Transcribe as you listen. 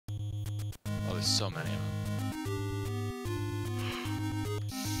there's so many of them.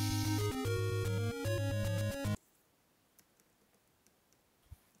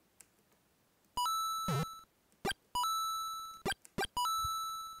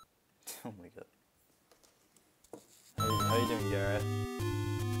 Oh my god. How you doing, Garrett?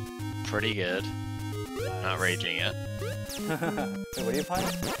 Pretty good. Nice. Not raging yet. Wait, what are you playing?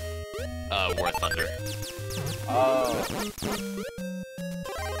 War Thunder. Oh.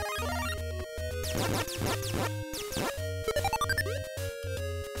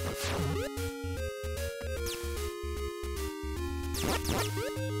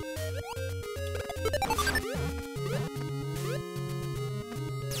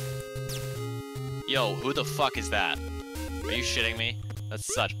 Yo, who the fuck is that? Are you shitting me?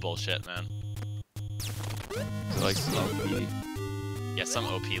 That's such bullshit, man. Like OP. Yeah, some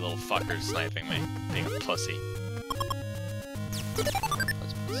OP little fucker sniping me, being a pussy.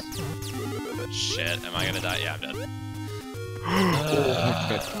 Shit, am I gonna die? Yeah, I'm dead.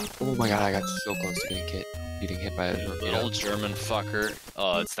 Oh my god, I got so close to getting hit by a torpedo. Little German fucker.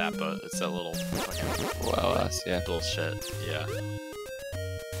 Oh, it's that boat. It's that little fucking Well, yeah. bullshit. Yeah.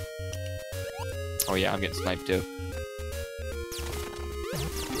 Oh yeah, I'm getting sniped too.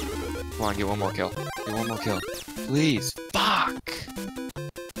 Come on, get one more kill. Get one more kill. Please. Fuck!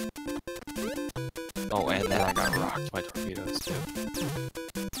 Oh, and then I got rocked by torpedoes too.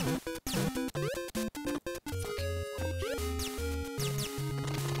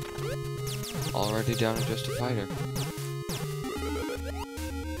 Already down to just a fighter.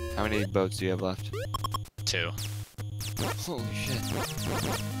 How many boats do you have left? 2. Holy shit.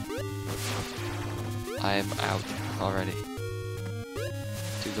 I am out already.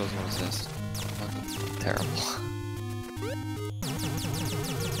 2 goals, 1 assist. Fucking terrible.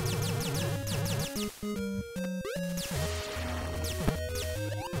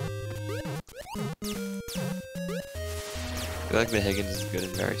 I feel like the Higgins is good in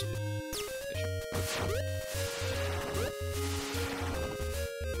very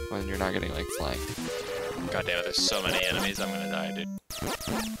when you're not getting like flanked. God damn it, there's so many enemies, I'm gonna die, dude.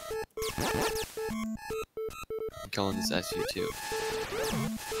 I'm killing this SU too.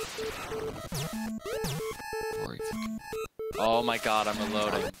 Oh my god, I'm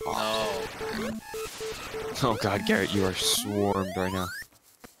reloading. No. Oh god, Garrett, you are swarmed right now.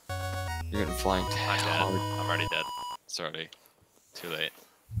 You're getting flanked. I'm dead. I'm already dead. It's already too late.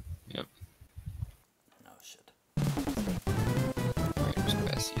 Yep. No shit. Alright, I'm just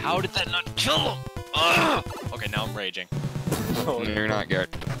gonna SU. How did that not kill him? Ugh! Okay, now I'm raging. No, you're not,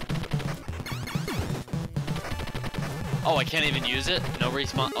 Garrett. Oh, I can't even use it? No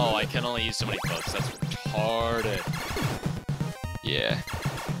respawn? Oh, I can only use so many folks. That's retarded. Yeah.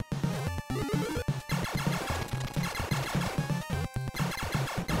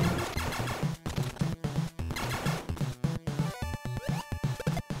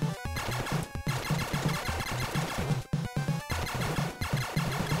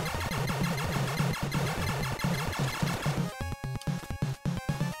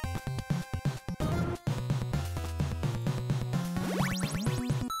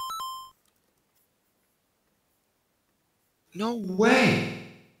 No way!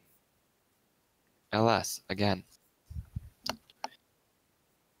 LS, again.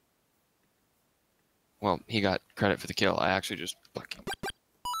 Well, he got credit for the kill. I actually just fucking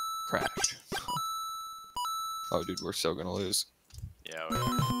crashed. Oh, dude, we're so gonna lose. Yeah, we are.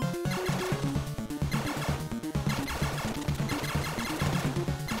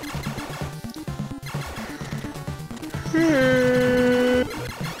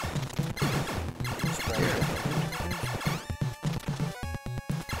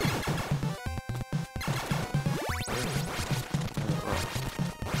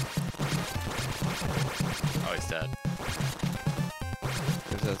 Oh, he's dead.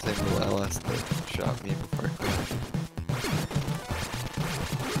 There's that same little LS that shot me before I crashed.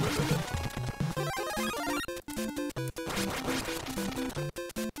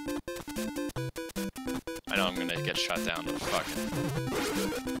 I know I'm gonna get shot down, but fuck.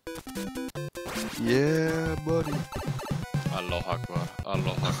 Yeah, buddy. Allah Akbar.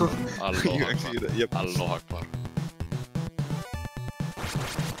 Allah Akbar. Allah Akbar. Yep. Allah Akbar.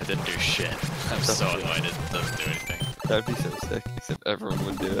 I didn't do shit. I'm so annoyed it doesn't do anything. That'd be so sick, except everyone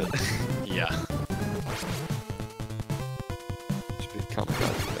would do it. Yeah. Should be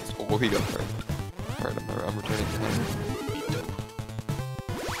kamikaze guys. Oh, he got hurt. Alright, I'm returning to him.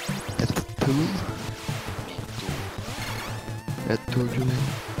 Ito Julian.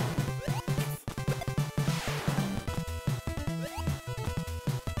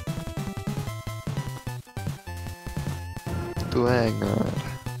 Tu hangar.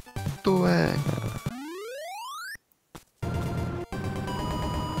 doing?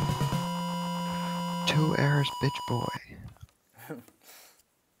 Two errors, bitch boy.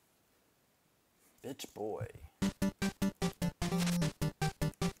 Bitch boy.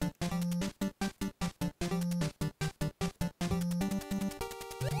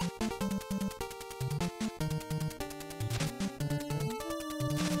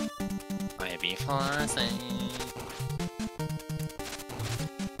 I be flossing.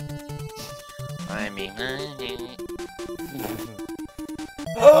 I mean,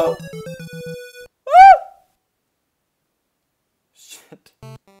 Oh! Shit.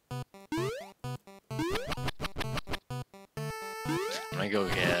 I'm gonna go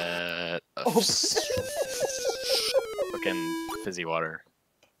get a fucking fizzy water.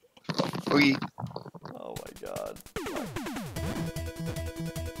 Oi. Oh my god.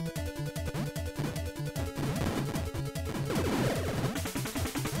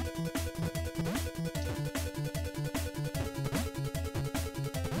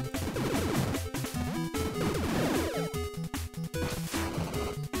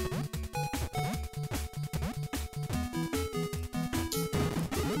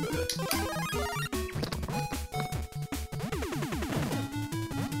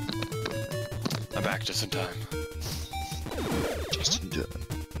 I'm back just in time. Just in time.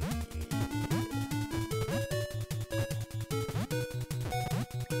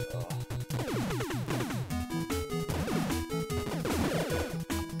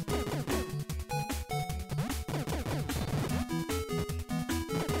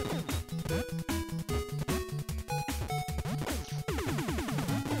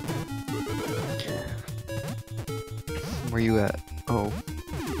 Where you at? Oh.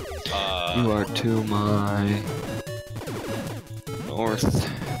 You are to my north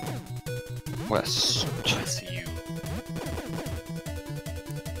west. I see you.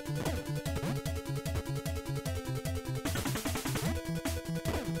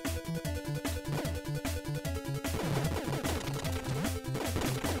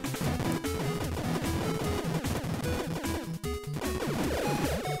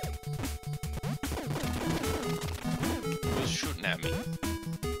 Who's shooting at me?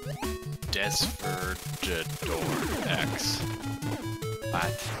 Desverdador X.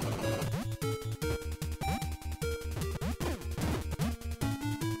 What?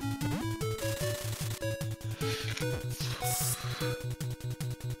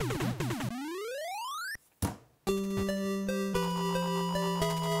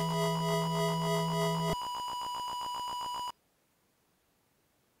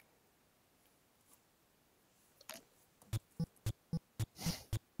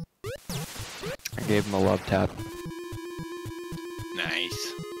 I gave him a love tap.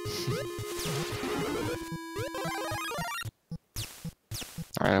 Nice.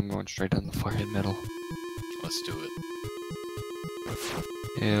 Alright, I'm going straight down the fucking middle. Let's do it.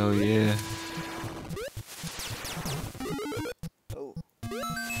 Hell yeah. Oh.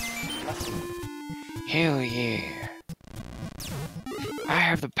 Hell yeah. I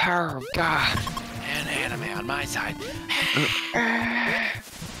have the power of God. And anime on my side.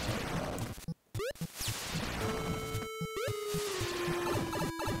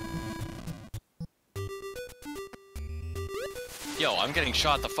 Yo, I'm getting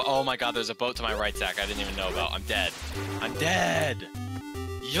shot oh my god, there's a boat to my right, Zach. I didn't even know about. I'm dead. I'm dead!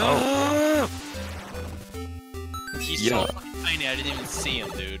 Yo! Oh. He's so fucking tiny, I didn't even see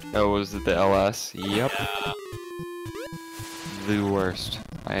him, dude. Oh, was it the LS? Yep. Yeah. The worst.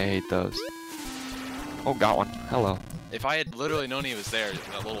 I hate those. Oh, got one. Hello. If I had literally known he was there,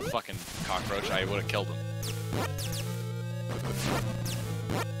 that little fucking cockroach, I would have killed him.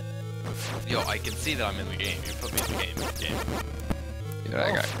 Yo, I can see that I'm in the game. You put me in the game. Dude,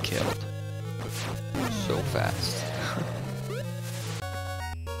 I got killed. So fast.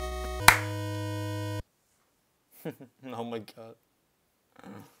 Oh my god.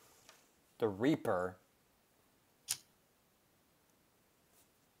 The Reaper.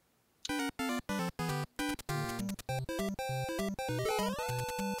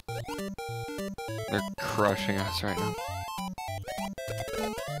 They're crushing us right now.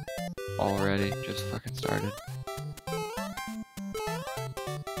 Already, just fucking started.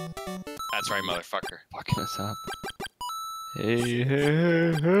 That's right, motherfucker. Fucking us up. Hey, hey,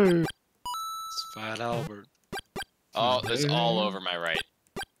 hey, hey. It's Fat Albert. Oh, there's all over my right.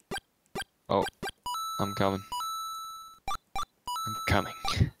 Oh, I'm coming. I'm coming.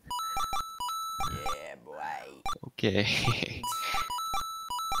 Yeah, boy. Okay.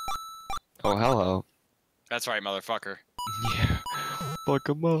 Oh, hello. That's right, motherfucker. Yeah. Fuck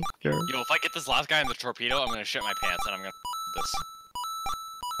him up, Gary. Yo, if I get this last guy in the torpedo, I'm gonna shit my pants and I'm gonna this.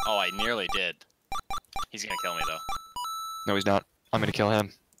 Oh, I nearly did. He's gonna kill me though. No, he's not. I'm gonna kill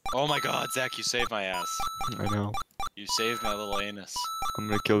him. Oh my god, Zach, you saved my ass. I know. You saved my little anus. I'm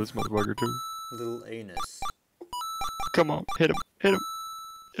gonna kill this motherfucker too. Little anus. Come on, hit him, hit him.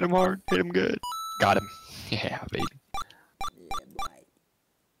 Hit him hard, hit him good. Got him. Yeah, baby. Yeah, boy.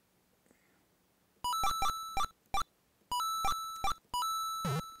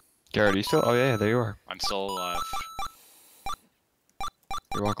 Garrett, are you still? Oh yeah, there you are. I'm still alive.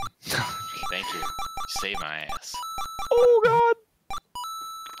 You're welcome. Thank you. You saved my ass. Oh god.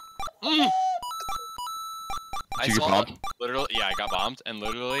 I Did you get saw bombed? literally, yeah, I got bombed, and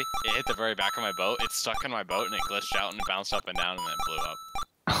literally, it hit the very back of my boat. It stuck in my boat, and it glitched out, and it bounced up and down, and then it blew up.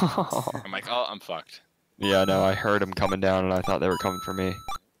 I'm like, oh, I'm fucked. Yeah, no, I heard him coming down, and I thought they were coming for me.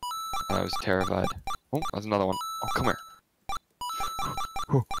 And I was terrified. Oh, that's another one. Oh, come here.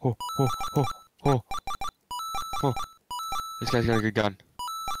 Oh, oh, oh, oh, oh. Oh. This guy's got a good gun.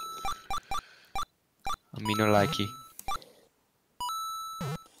 Me no likey.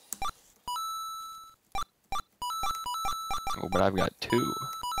 Oh, but I've got two.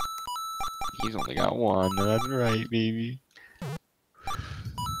 He's only got one. That's right, baby.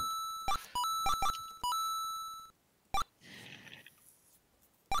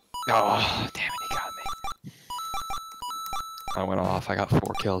 Oh, damn it, he got me. I went off. I got 4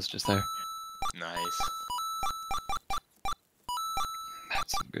 kills just there. Nice.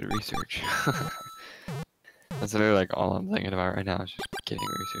 That's some good research. That's literally like all I'm thinking about right now is just getting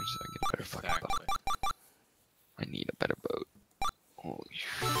research so I can get a better fucking boat. Exactly. I need a better boat.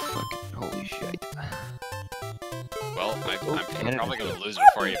 Holy shit. Well, I'm Canada. probably gonna lose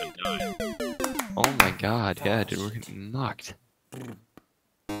before I even die. Oh my god, yeah, dude, we're getting knocked.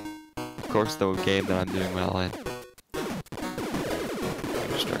 Of course, the game that I'm doing well in. I'm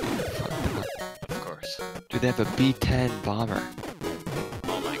gonna start getting fucked up. Of course. Dude, they have a B-10 bomber.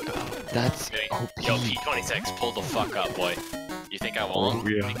 Oh my god. That's OP. Yo, P26, pull the fuck up, boy. You think I won't? Oh,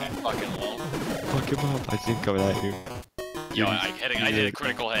 yeah. You think I fucking won't? Fuck him up. I see him coming at you. Yo, I did a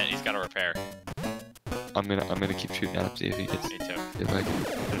critical hit. He's got to repair. I'm gonna keep shooting at him, see if he gets, Me too. if I can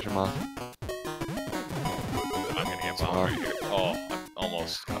finish him off. I'm gonna get bombed right here. Oh, I'm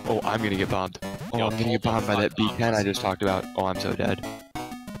almost. Oh, I'm gonna get bombed. Oh, Yo, I'm gonna get pull the bombed by that fuck up, B-10 I pussy. just talked about. Oh, I'm so dead.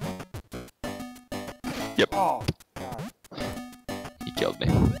 Yep, Oh, God. he killed me.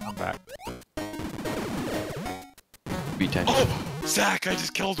 I'm back. B-10. Oh, Zach, I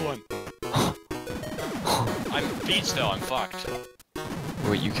just killed one. I'm beached though. I'm fucked.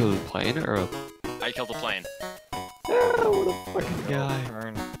 Wait, you killed a plane or a... I killed a plane. Oh, what a fucking guy.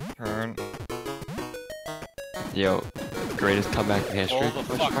 Turn. Yo, greatest comeback in history. Pull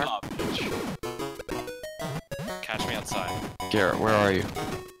the fuck up, bitch. Catch me outside. Garrett, where are you?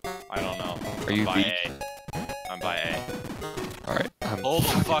 I don't know. Are you I'm by beached? A. I'm by A. Alright, Pull the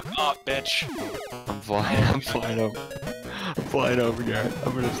fuck up, bitch. I'm flying over. I'm flying over, Garrett.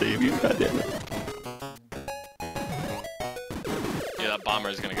 I'm gonna save you, goddammit. Yeah, that bomber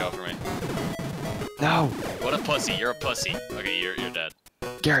is gonna go for me. No! What a pussy. You're a pussy. Okay, you're dead.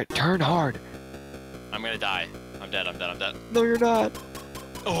 Garrett, turn hard! I'm gonna die. I'm dead. I'm dead. I'm dead. No, you're not!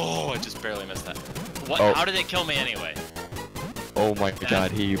 Oh, I just barely missed that. What? Oh. How did it kill me anyway? Oh my That's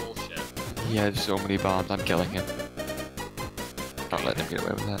god, he bullshit. has so many bombs. I'm killing him. Not letting him get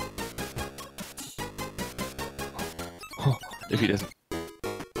away with that. Oh, if he doesn't...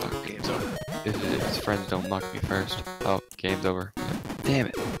 Fuck, Game's over. if his friends don't muck me first. Oh, game's over. Damn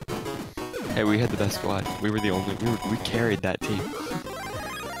it. Hey, we had the best squad. We were the only... We carried that team.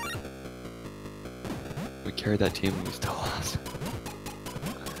 We carried that team and we still lost.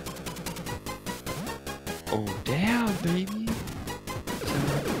 Oh, damn, baby.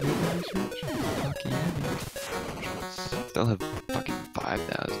 Fuck yeah, baby. Still have fucking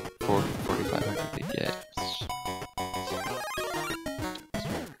 5,000. 4,500 to get.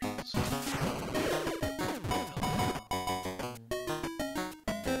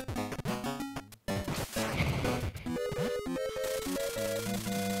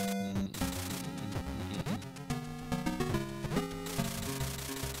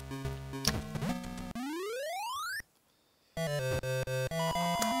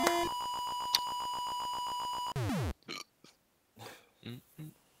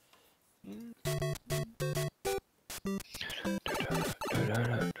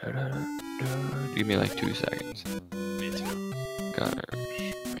 Give me like 2 seconds. Me too.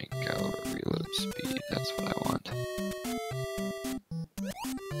 Gunners, rank out, reload speed, that's what I want.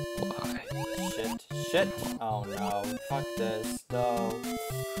 Why? Shit. Oh no. Fuck this. No.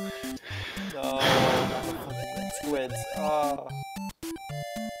 No. Fucking squids. Oh.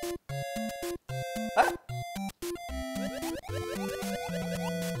 Ah.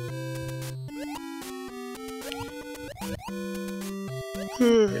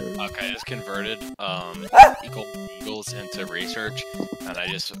 Okay, I just converted eagles into research, and I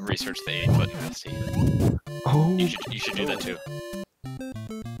just researched the 8-foot nasty. Oh, You should do that too.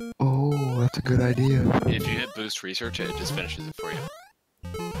 oh, that's a good idea. If you hit boost research, it just finishes it for you.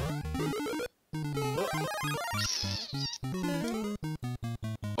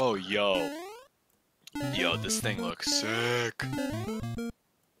 Oh, yo, this thing looks sick.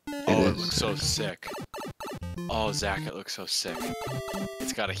 It looks so sick. Oh, Zach, it looks so sick.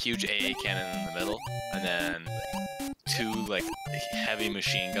 It's got a huge AA cannon in the middle, and then 2 like heavy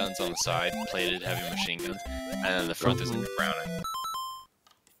machine guns on the side, plated heavy machine guns, and then the front is like Browning.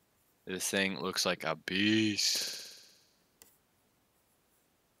 This thing looks like a beast.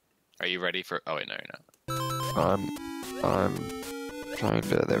 Are you ready for? Oh wait, no, you're not. I'm trying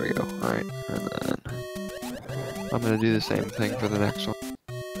to. There we go. All right, and then I'm gonna do the same thing for the next one.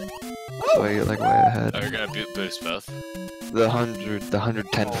 So I get like way ahead. Oh, you're gonna boost both? The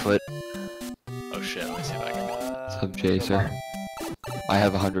 110 foot Oh shit, let me see if I can. sub chaser. I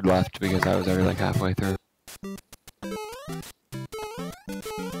have 100 left because I was already like halfway through.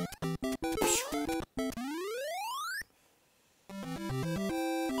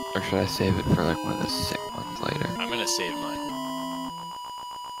 Or should I save it for like one of the sick ones later? I'm gonna save mine.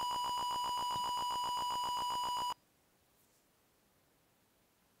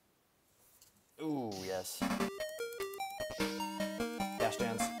 Ooh, yes. Dash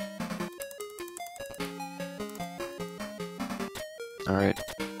dance. Alright.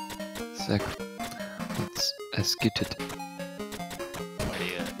 Sick. Let's get it.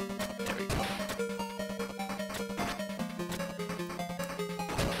 Yeah, there we go.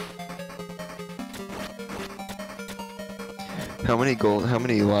 How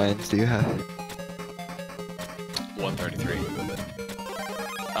many lions do you have? 133.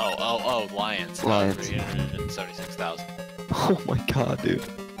 Oh, lions. Lions. 376,000. Oh my god, dude.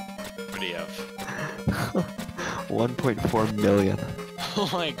 What do you have? 1.4 million. Oh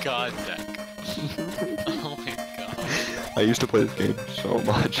my god, Zach. Oh my god. I used to play this game so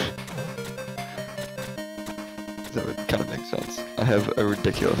much. That would kind of make sense. I have a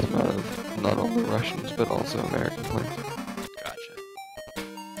ridiculous amount of not only Russians but also American players. Gotcha.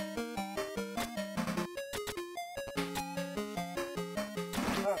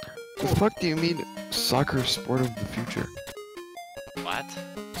 The fuck do you mean soccer sport of the future? What?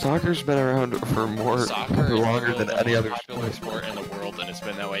 Soccer's been around for Soccer is longer literally than the any most other popular sport. sport in the world, and it's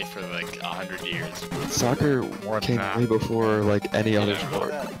been that way for like 100 years. Soccer More than came that. way before like any other Yeah.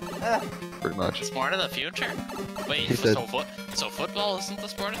 sport, pretty much. Sport of the future? Wait, He said- so football isn't the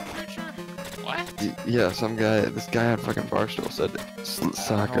sport of the future? What? Yeah, this guy on fucking Barstool said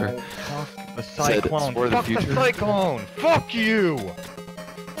soccer. Oh, fuck the Said cyclone. sport of the Fuck the future. cyclone. Fuck you.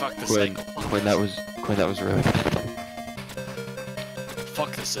 Fuck the Quinn, cycle. Quinn, that was really bad.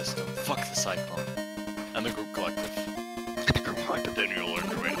 Fuck the system. Fuck the cyclone. And the group collective. Then you'll learn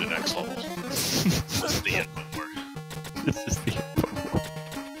your way to the next level. This is the input work. This is the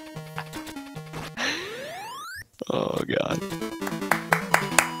Oh god.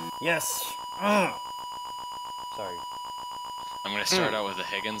 Yes. Sorry. I'm gonna start out with the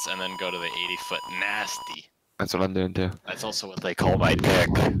Higgins and then go to the 80-foot nasty. That's what I'm doing too. That's also what they call my dick.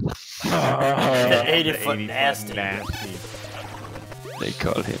 The 80-foot nasty. They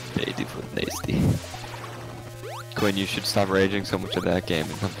call him the 80-foot nasty. Quinn, you should stop raging so much of that game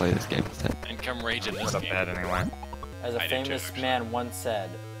and come play this game instead. And come rage in Put this up game. bed anyway. As a I do too, famous actually. man once said,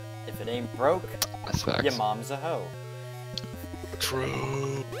 if it ain't broke, That's facts. your mom's a hoe.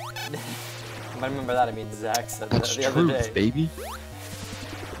 True. I remember that. I mean, Zach said that That's the other truth, day. baby.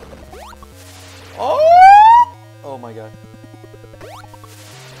 Oh! Oh my god.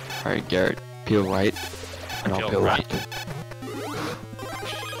 Alright, Garrett, peel right, and I'll Peel peel right. left.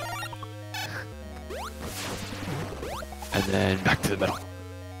 And then back to the middle.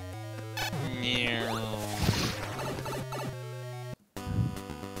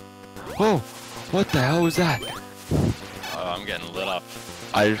 Oh, what the hell was that? Oh, I'm getting lit up.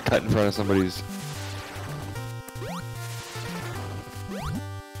 I just cut in front of somebody's.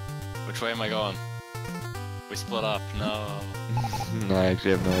 Which way am I going? We split up. No. No, I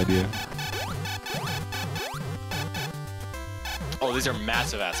actually have no idea. Oh, these are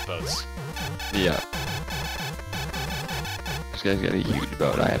massive ass boats. Yeah. This guy's got a huge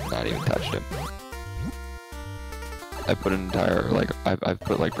boat. I have not even touched him. I put an entire, like, I've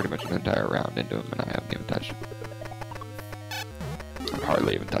put, like, pretty much an entire round into him, and I haven't even touched him. I've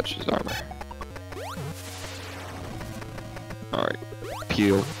hardly even touched his armor. Alright.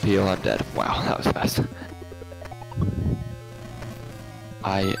 Peel, I'm dead. Wow, that was fast.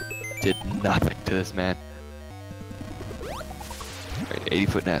 I did nothing to this man. Alright,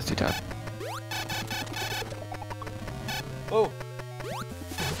 80-foot nasty time. Oh!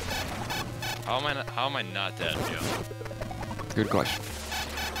 How am I not dead, yo? Good question.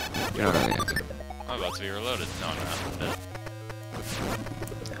 You don't know the answer. I'm about to be reloaded. No, I'm not. Dead.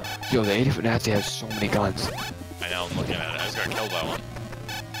 Yo, the 80-foot nasty has so many guns. I know, I'm looking at it. I just got killed by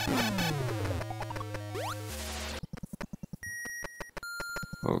one.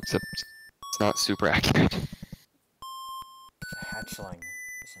 Oh, except it's not super accurate. Hatchling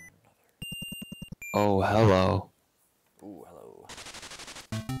is in another. Oh, hello. Ooh, hello.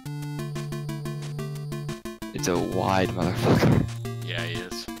 It's a wide motherfucker. Yeah, he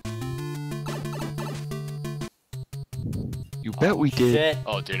is. You bet we did. Shit.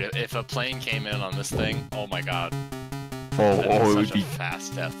 Oh, dude, if a plane came in on this thing, oh my god. Oh, That'd it be would such be a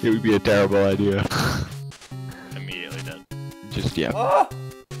fast death. it would be a terrible idea. Immediately dead. Just yeah, Oh!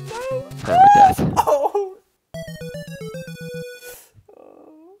 No! perma death. Oh!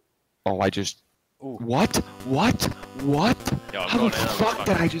 Oh, I just Ooh. what? What? What? Yo, I'm How going the in on this fuck did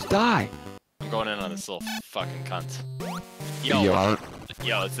fucking, I just die? I'm going in on this little fucking cunt. Yo,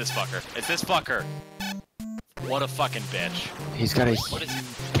 Yo, it's this fucker. It's this fucker. What a fucking bitch. he's got a What the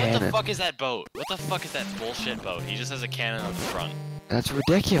cannon. fuck is that boat? What the fuck is that bullshit boat? He just has a cannon on the front. That's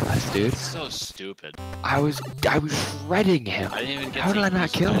ridiculous, dude. It's so stupid. I was shredding him. I didn't even get How to did I not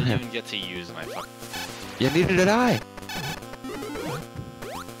use- kill I didn't him? even get to use my fucking... Yeah, neither did I.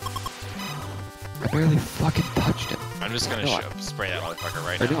 I barely fucking touched him. I'm just gonna No, spray that motherfucker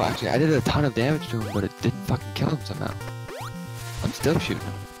right I now. do actually. I did a ton of damage to him, but it didn't fucking kill him somehow. I'm still shooting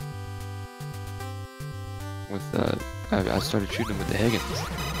him. With I started shooting him with the Higgins.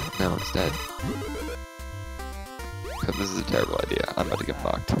 Now it's dead. Except this is a terrible idea. I'm about to get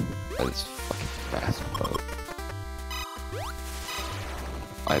fucked by this fucking massive boat.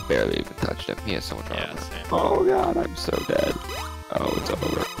 I barely even touched him. He has so much armor. Yeah, same. Oh god, I'm so dead. Oh, it's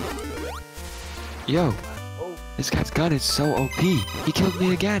over. Yo, Oh. this guy's gun is so OP. He killed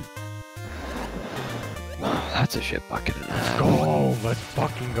me again. That's a shit bucket and a half. Go! Let's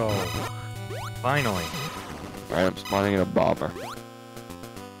fucking go. Finally. Alright, I'm spawning in a bomber.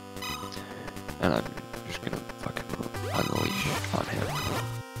 And I'm just gonna fucking unleash on him.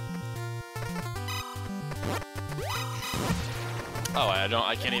 Oh,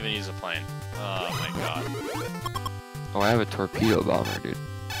 I can't even use a plane. Oh my god. Oh, I have a torpedo bomber, dude.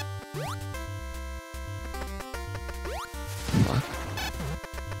 Fuck.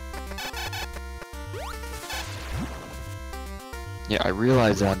 Yeah, I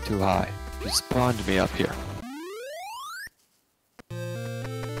realize that I'm too high. He spawned me up here.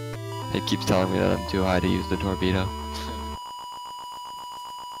 It keeps telling me that I'm too high to use the torpedo.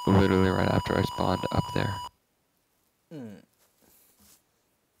 Literally right after I spawned up there. Hmm.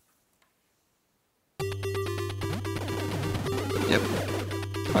 Yep.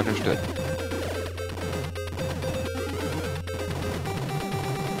 Understood.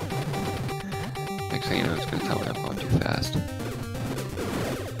 Next thing you know, it's gonna tell me I'm going too fast.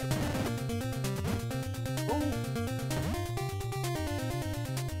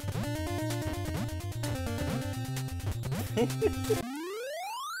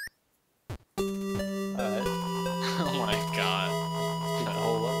 Alright. Oh my god. Let's keep the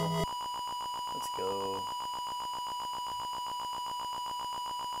whole level. Let's go.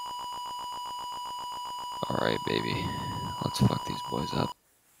 Alright, baby. Let's fuck these boys up.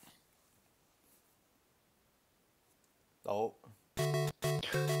 Oh. Look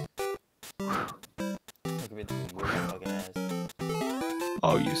at me, the weird fucking ass.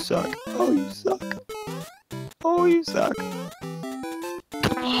 Oh, you suck. Oh, you suck. Oh, you suck.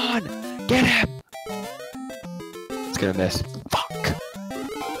 Come on! Get him! It's gonna miss. Fuck!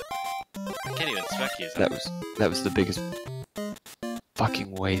 I can't even spec use That was the biggest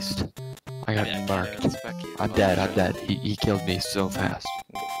fucking waste. I got marked. I'm dead, I'm dead. He killed me so fast.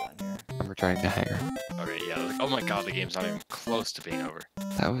 Let me get down here. I'm returning the hangar. Okay, yeah. Like, oh my god, the game's not even close to being over.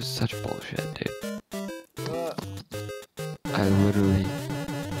 That was such bullshit, dude. Uh, I literally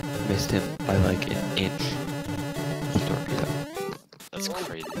missed him by like an inch. Torpedo. That's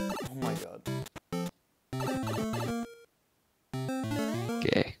crazy. oh my god.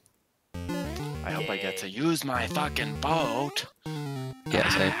 Gay. I hope I get to use my fucking boat. Yeah,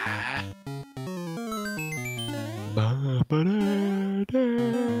 same. Ah.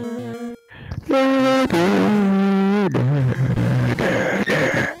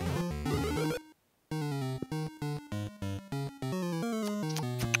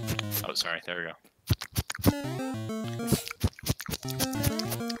 Oh, sorry. There we go.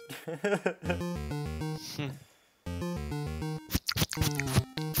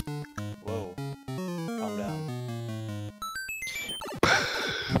 Whoa. Calm down.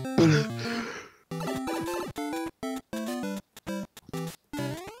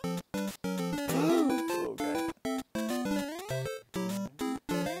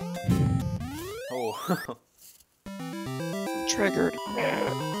 Triggered.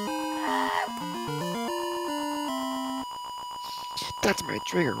 That's my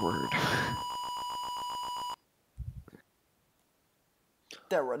trigger word.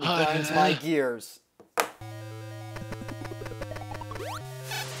 That really grinds my gears.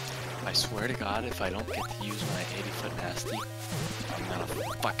 I swear to God, if I don't get to use my 80-foot nasty, I'm gonna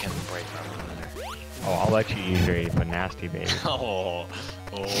fucking break my monitor. Oh, I'll let you use your 80-foot nasty, baby. Oh.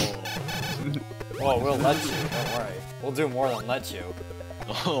 Oh, we'll let you. Don't worry. We'll do more than let you.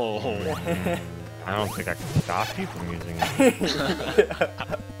 Oh. I don't think I can stop you from using it.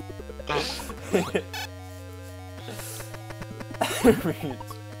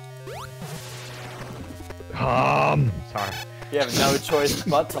 Sorry. You have no choice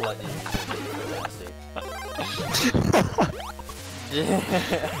but to let you use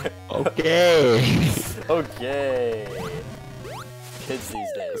it. Okay. Okay. Kids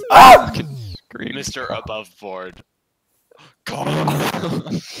these days. Ah! Scream. Mr. Above Board.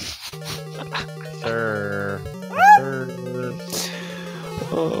 Sir.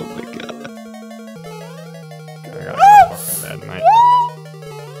 Oh my god. I gotta go fucking bed, mate.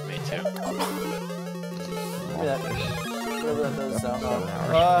 Me too. Whatever that does sound like. 7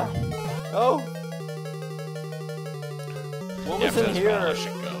 hours. Oh! What Yeah, was for in this here? battle, I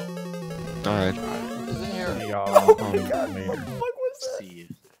should go. Alright. What was in here? See y'all Oh my god, later. what the fuck was that? See you.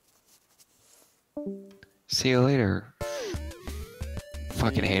 See you later.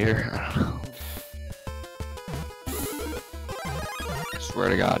 Fucking hater. I don't know. I swear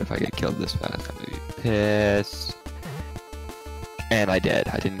to God, if I get killed this fast, I'm gonna be pissed. And I did.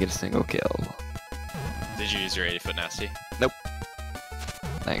 I didn't get a single kill. Did you use your 80-foot nasty?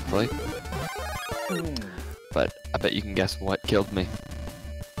 Thankfully. But I bet you can guess what killed me.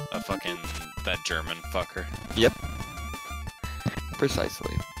 That German fucker. Yep.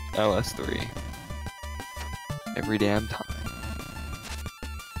 Precisely. LS3. Every damn time.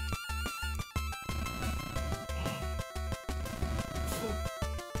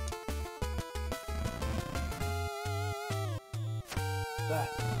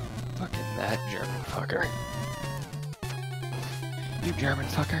 Fucking that German fucker. You German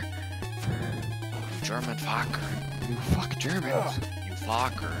fucker. You German fucker. You fuck Germans. You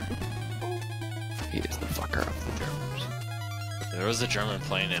fucker. He is the fucker of the Germans. There was a German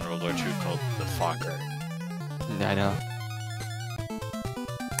plane in World War II called the Fokker. I know.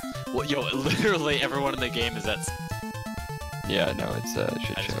 Well, yo, literally everyone in the game is that. Yeah, no, it's a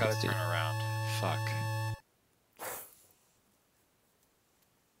shit I show. just gotta Steve. turn around. Fuck.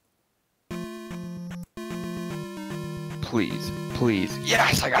 Please, please.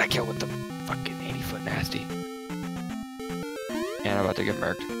 Yes, I got a kill with the fucking 80-foot nasty. And I'm about to get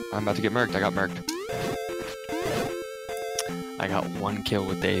murked. I'm about to get murked. I got murked. I got one kill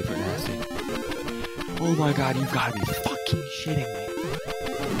with the 80-foot nasty. Oh my god, you've gotta be fucking shitting me.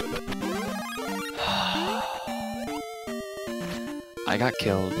 I got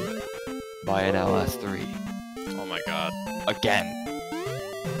killed by an LS3. Oh my god. Again.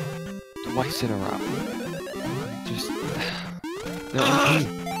 Twice in a row. Just... No.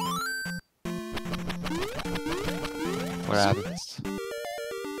 What happened?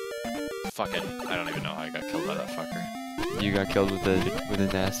 Fucking, I don't even know how I got killed by that fucker. You got killed with the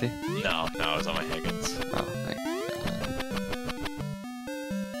nasty? No, I was on my Higgins. Oh, thank God.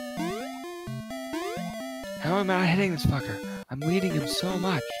 How am I not hitting this fucker? I'm leading him so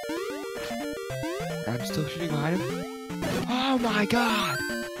much. And I'm still shooting behind him? Oh my god!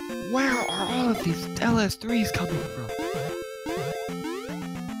 Where are all of these LS3s coming from?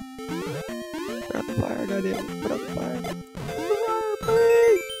 Put out the fire, goddamn. Put out the fire.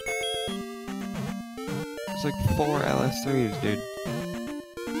 There's like 4 LS3s, dude.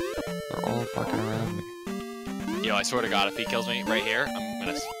 They're all fucking around me. Yo, I swear to God, if he kills me right here, I'm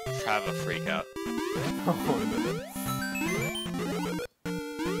gonna have a freak out.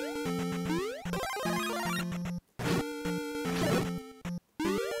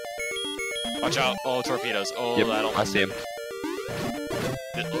 Watch out! Oh, torpedoes! Oh, Yep, that I almost. see him.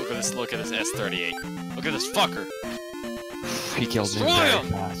 Look at this S38. Look at this fucker! He killed me Destroy very him!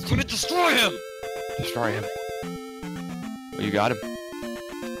 fast. I'm gonna destroy him! Destroy him. Well, you got him.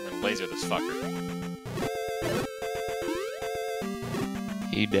 I'm gonna laser this fucker.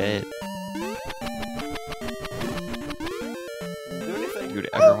 He dead. Do anything? Dude,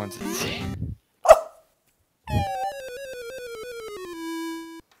 everyone's at sea.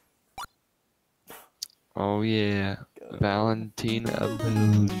 Oh yeah. Valentina. Okay,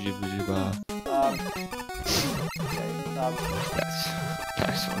 Yes.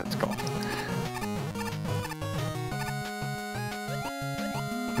 Nice, let's go.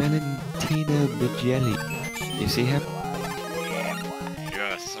 Valentina Bigelli. You see him?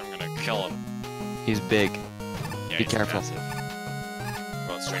 Yes, I'm gonna kill him. He's big. Yeah, Be he's careful. massive.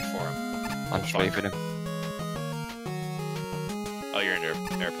 Going straight for him. I'm strafing him. Oh, you're in your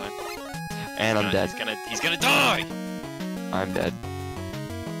airplane. And I'm dead. He's gonna die! I'm dead.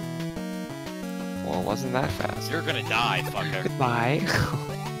 Well, it wasn't that fast. You're gonna die, fucker. Goodbye.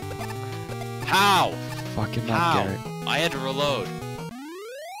 How? Fuck him How? up, Garrett. I had to reload.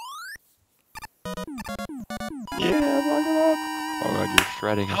 Yeah, fuck him up. Oh god, you're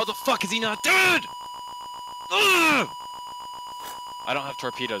shredding him. How the fuck is he not dead? Ugh! I don't have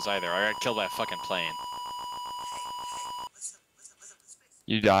torpedoes either. I got killed by a fucking plane.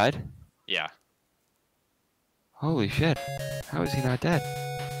 You died? Yeah. Holy shit. How is he not dead?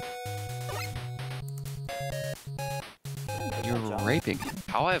 You're raping him.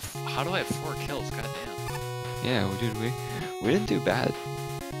 How do I have 4 kills? Goddamn. Yeah, dude, we didn't do bad.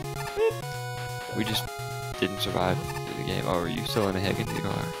 We just didn't survive through the game. Oh, are you still in a Higgins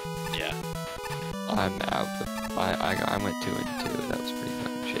car? Yeah. I'm out. I went 2 and 2. That was pretty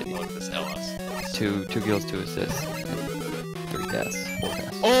fucking shitty. Look at this LS. 2 kills, 2 assists, 3 deaths, 4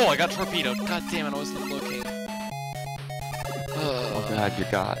 deaths. Oh, I got torpedoed. God damn it, I wasn't looking. Oh god, you're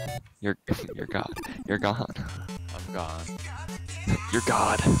God. You're God. You're gone. I'm gone. You're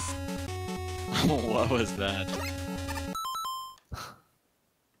God. What was that?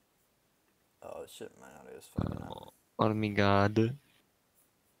 Oh shit, my audio is fucking up. Oh my god.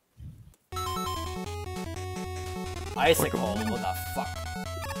 Icicle, what the fuck?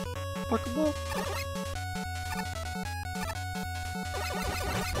 Fuck him up.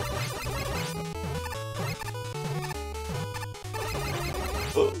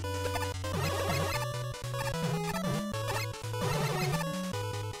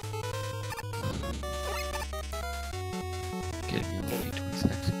 Get him, you only need 20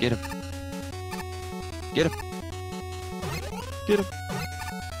 seconds. Get him. Get him. Get him.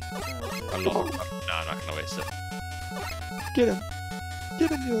 No, I'm not gonna waste it. Get him.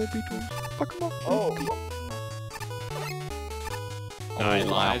 Get him, you only need 20. Fuck him up. Oh, 9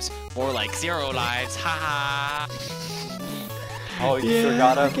 wow. lives. More like 0 lives. Ha ha. oh, you sure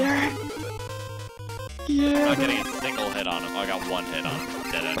got him? Garrett. I'm Yeah. not getting a single hit on him. I got 1 hit on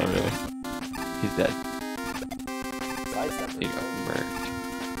him. Dead Oh, anyway. really? He's dead. Sidestep He got murked.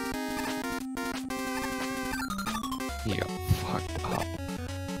 He got fucked up.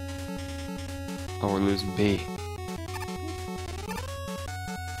 Oh, we're losing B.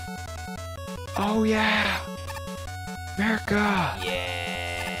 Oh yeah! America!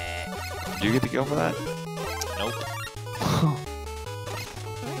 Yeah. Did you get the kill for that? Nope.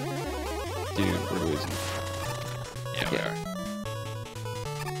 Dude, we're losing. Yeah, we are.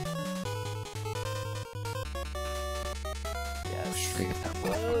 Yes. Straight at that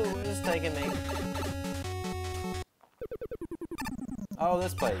Whoa, what is taking me? Oh,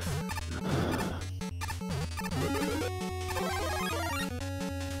 this place.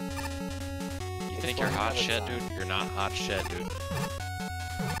 You think you're hot shit, dude? You're not hot shit, dude.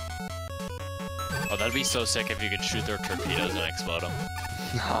 Oh, that'd be so sick if you could shoot their torpedoes and explode them.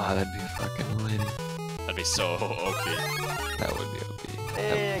 Nah, that'd be fucking lit. That'd be so OP. That would be OP.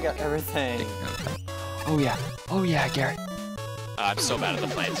 Hey, I got everything. Oh yeah. Oh yeah, Garrett. I'm so bad at the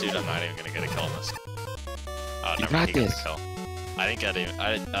planes, dude. I'm not even gonna get a kill on this. Oh, You never got mind, he got this. the kill. I didn't get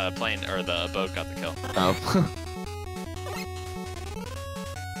even. Plane or the boat got the kill. Oh.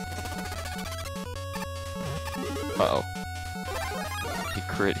 Uh-oh.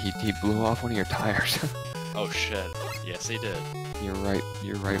 He blew off one of your tires. Oh shit. Yes, he did. Your right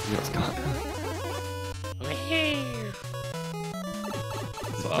wheel's gone.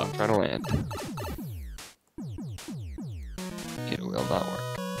 Fuck. Try to land. It will not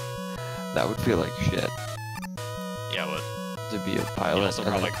work. That would feel like shit Yeah, it would. to be a You'd pilot. also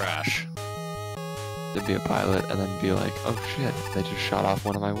and probably then, crash. to be a pilot and then be like, oh shit, they just shot off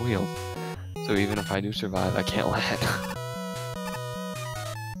one of my wheels. So even if I do survive, I can't land.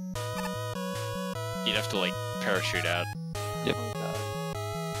 You'd have to like parachute out. Yep. Oh,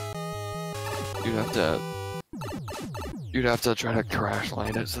 God. You'd have to try to crash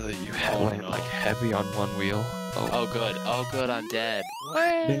land it so that you land no. like heavy on one wheel. Oh good. Oh good. I'm dead.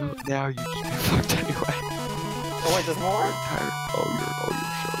 Now you just be fucked anyway. Oh wait, there's more? You're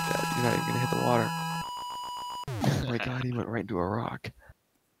so dead. You're not even gonna hit the water. Oh my god, he went right into a rock.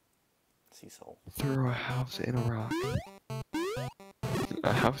 Cecil. Threw a house in a rock.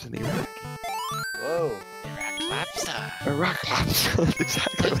 A house in Iraq. Whoa. Iraq lobster. A rock lobster. That's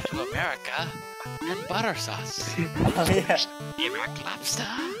exactly Come what to America and butter sauce. Oh yeah. Iraq lobster.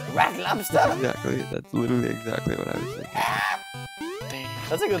 Rat lobster. Exactly. That's literally exactly what I was thinking.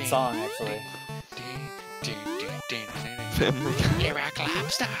 That's a good song, actually. Family Guy. Eric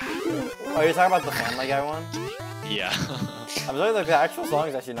Lobster. Oh, you're talking about the Family Guy one? Yeah. I'm saying like the actual song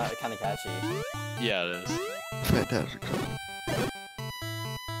is actually not kind of catchy. Yeah, it is. Fantastic.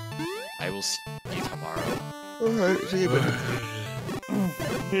 I will see you tomorrow. Alright, see you, buddy.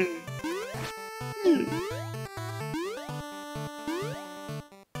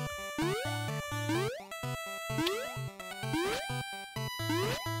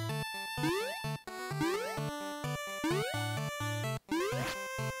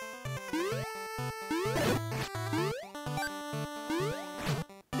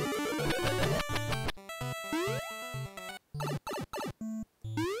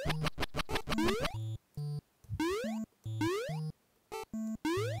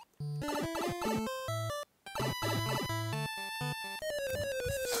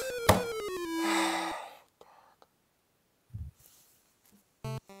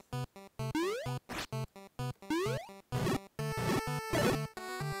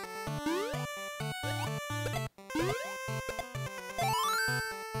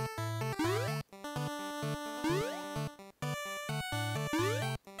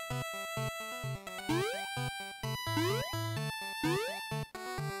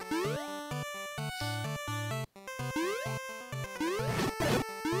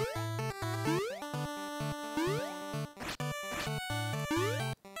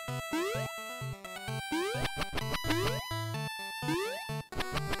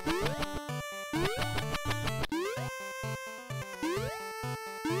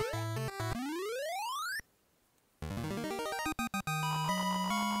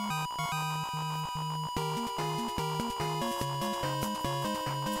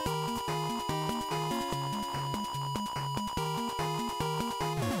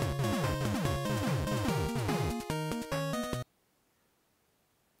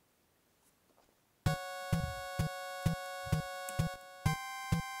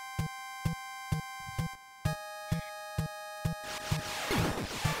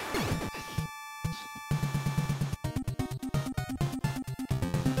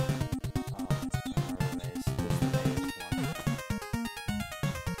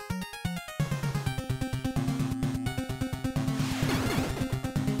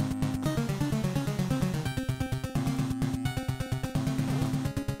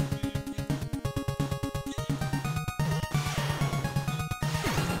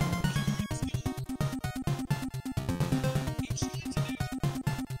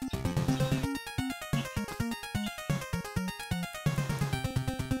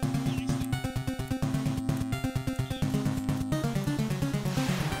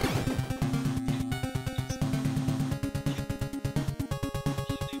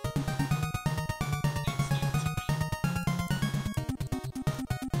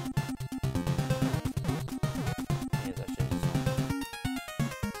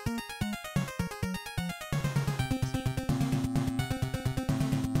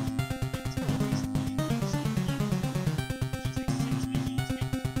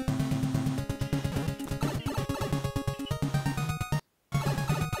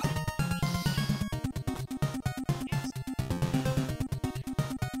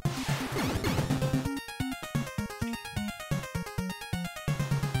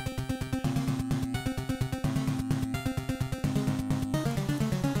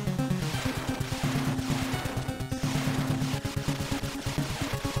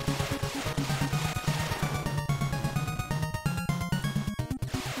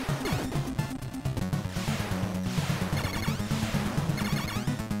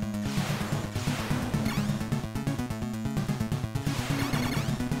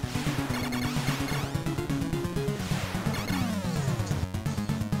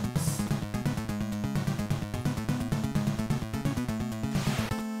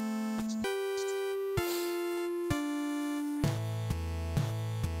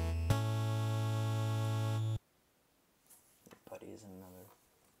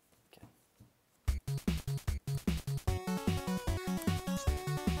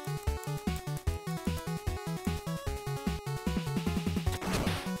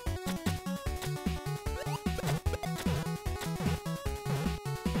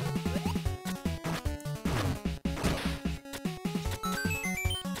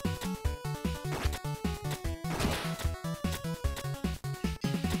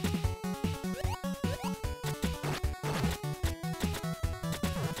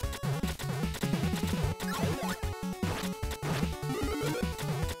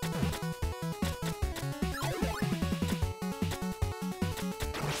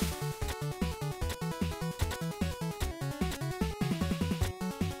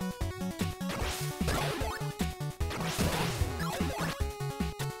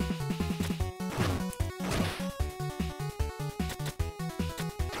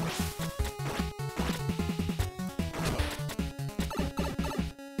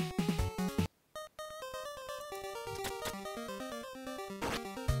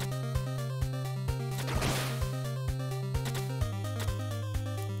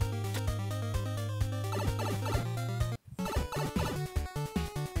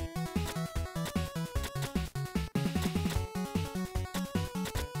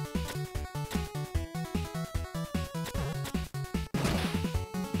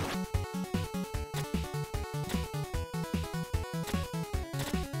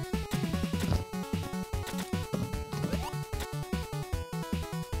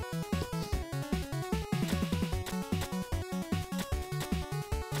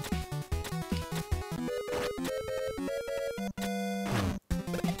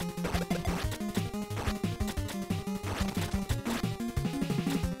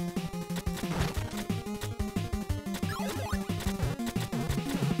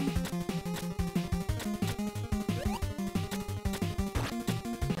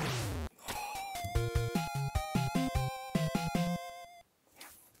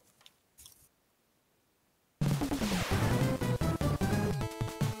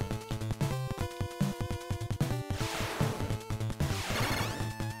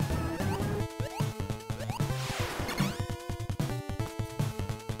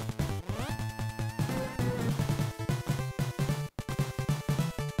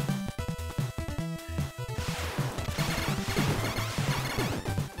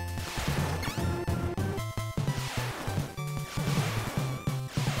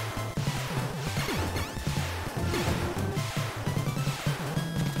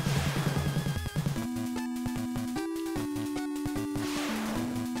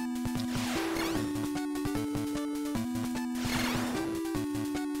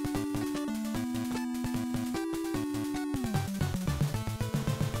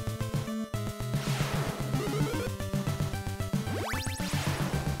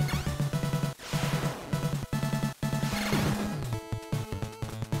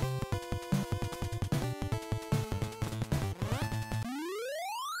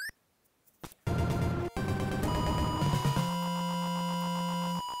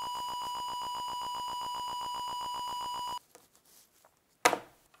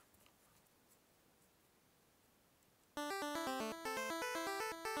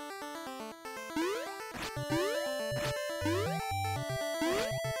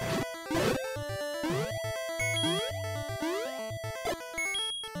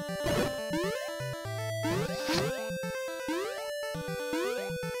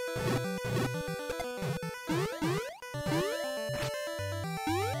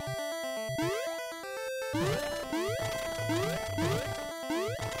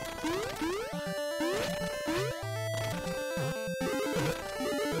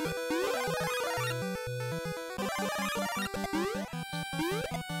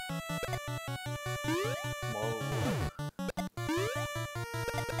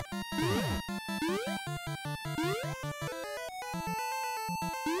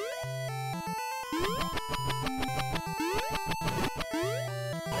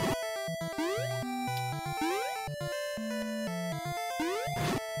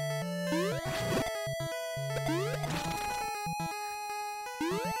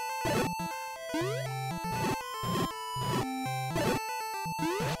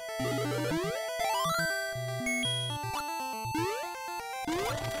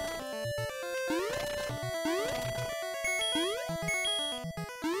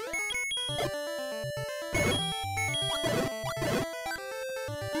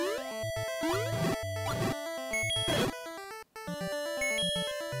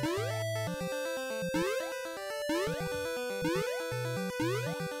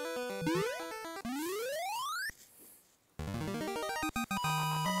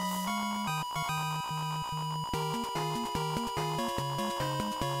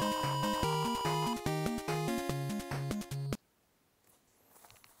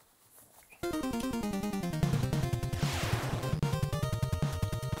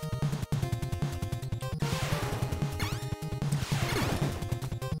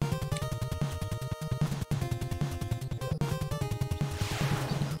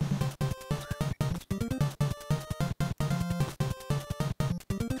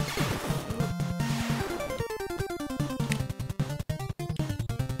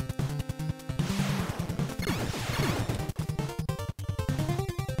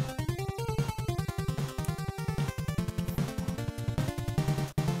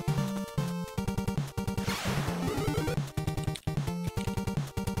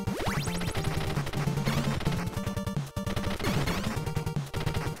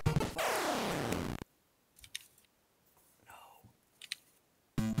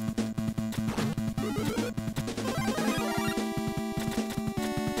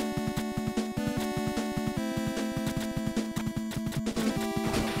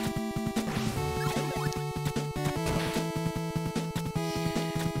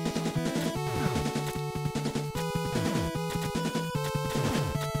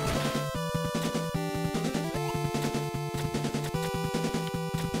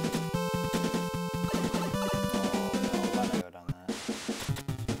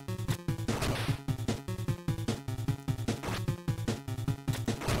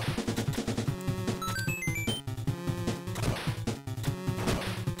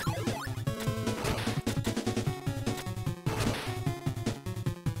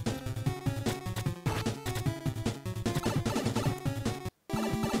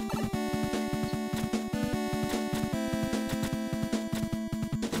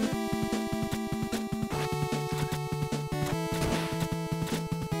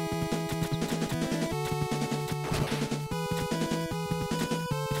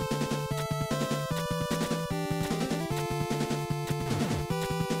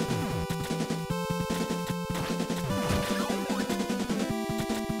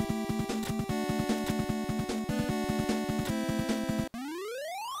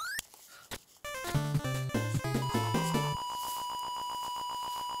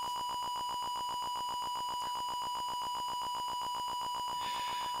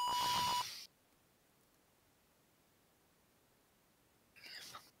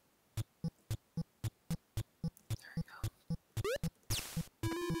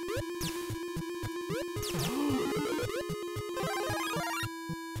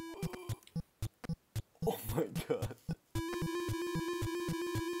 Oh my god.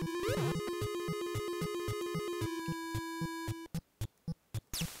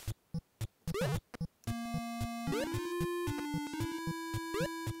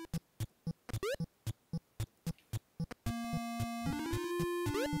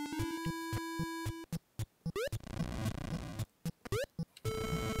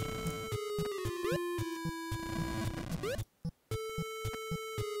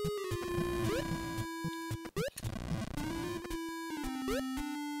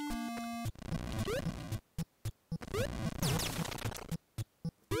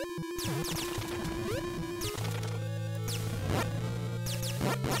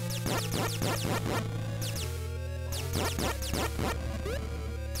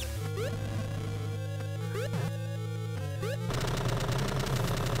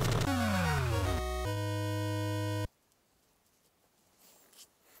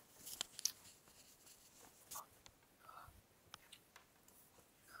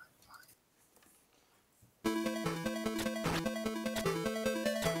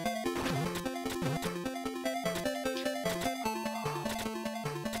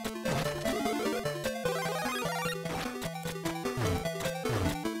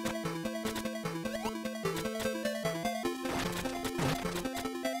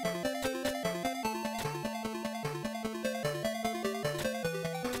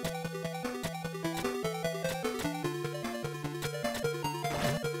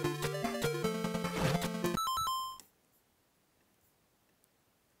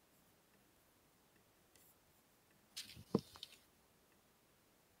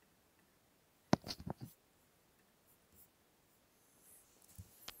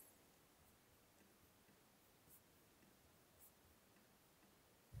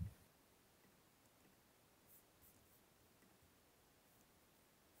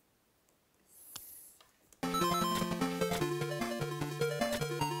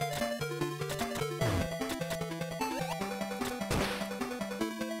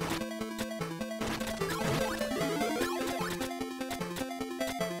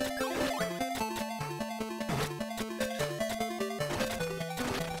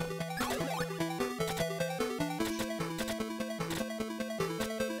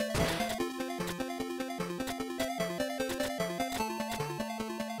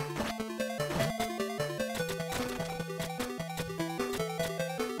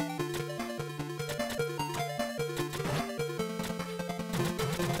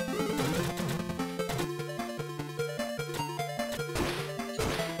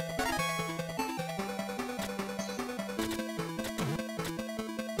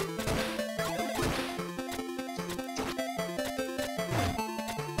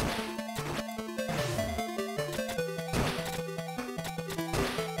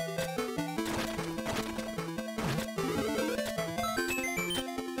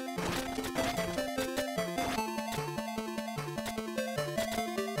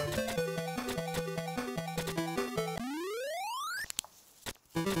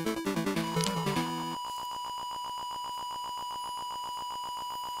 Let's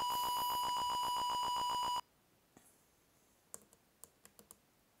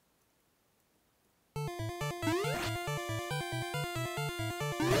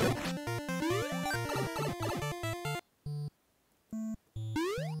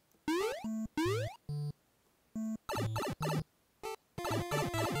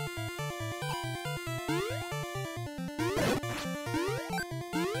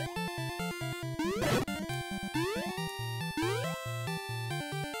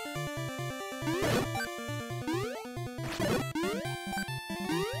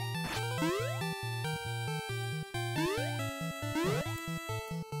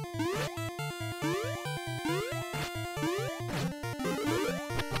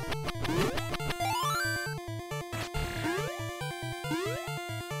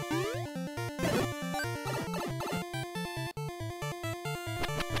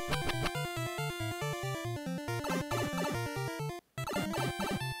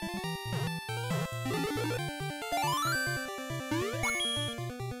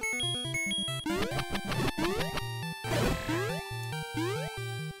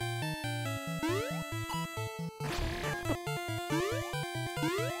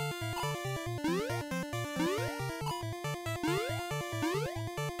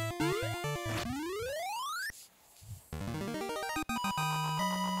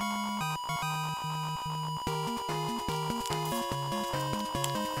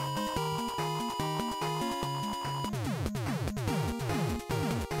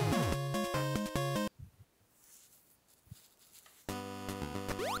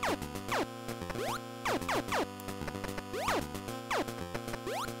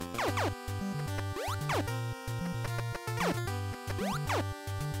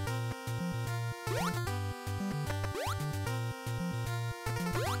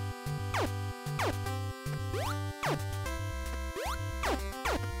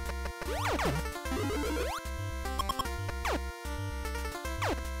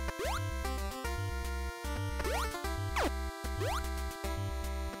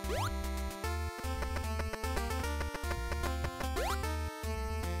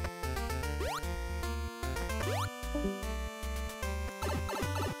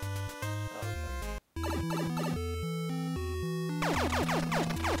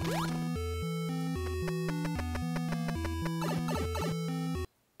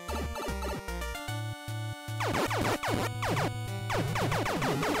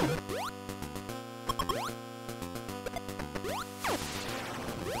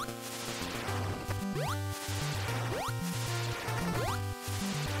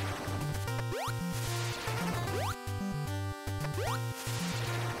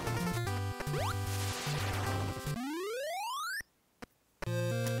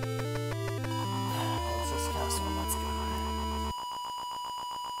just cast one. Let's go.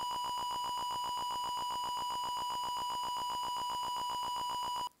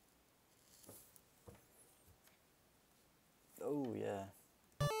 Oh yeah.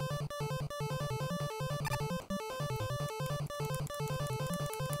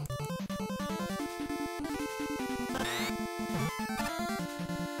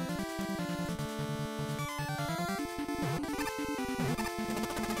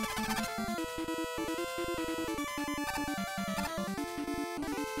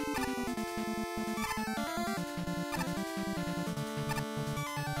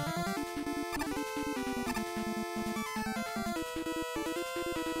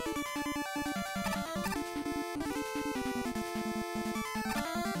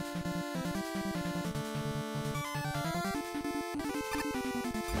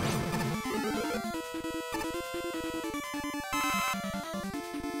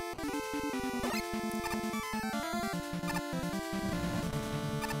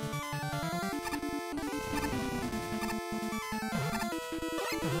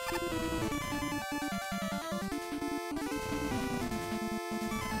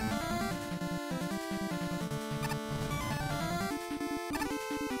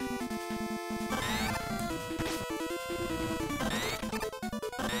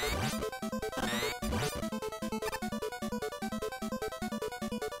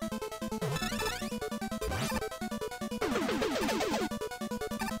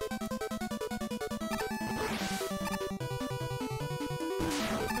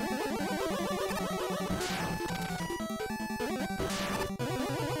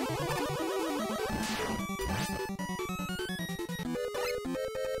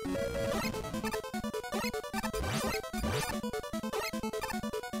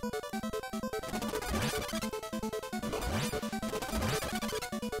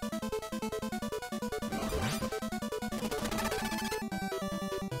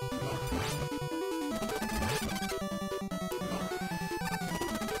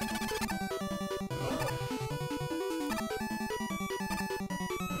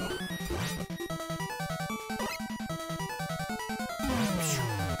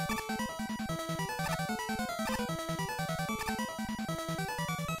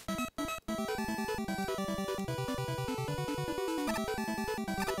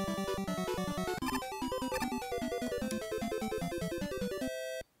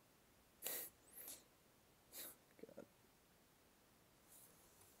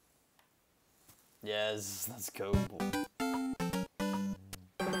 Yes, let's go.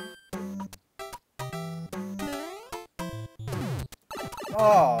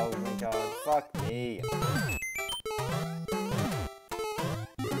 Oh my god, fuck me.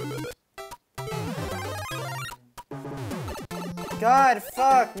 God,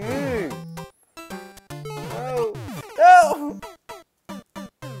 fuck me. No, no.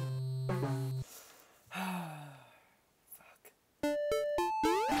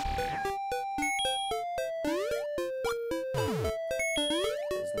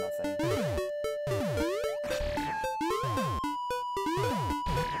 There's nothing.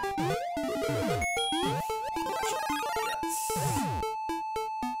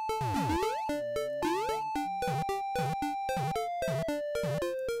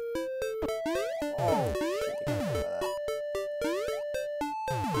 Oh, shit, you can't do that.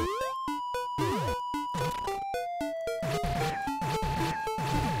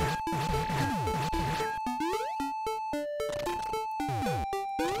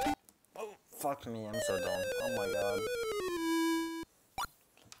 Oh, fuck me, I'm so dumb. Oh my god.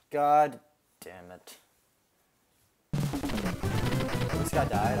 God damn it. This guy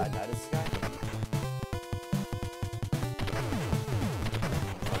died? I died as this guy?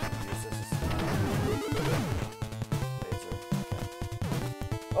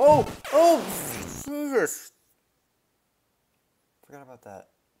 Oh! Oh! Jesus! Forgot about that.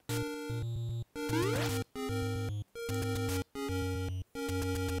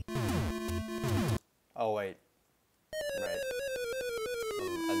 Oh, wait. Right.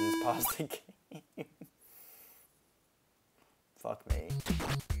 I just paused the game. Fuck me.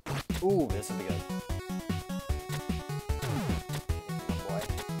 Ooh, this will be good. Oh boy.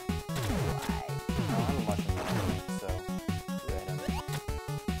 Why? I don't have much of that, so random.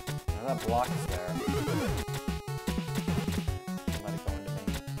 Now that block is there. Let it go into me.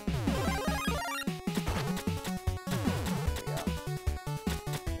 There we go.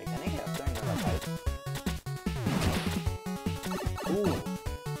 Hey, can I get up there and go that pipe? Ooh.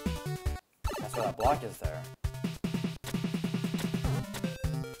 That's why that block is there.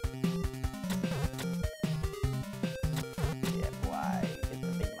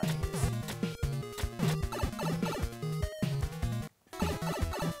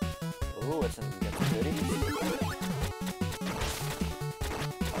 Ooh, what's in we got the goodies?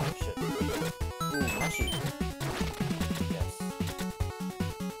 Oh shit. Ooh, mushy. Yes.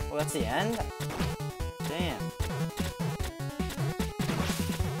 Oh, that's the end? Damn.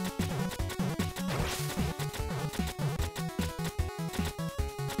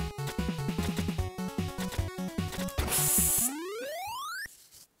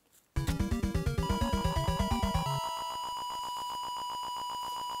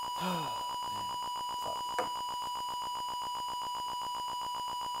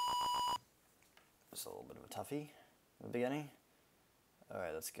 Just a little bit of a toughie in the beginning.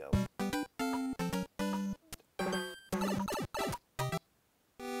 Alright, let's go.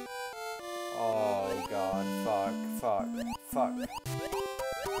 Oh god, fuck.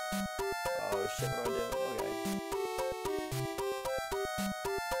 Oh shit, what do I do? Okay.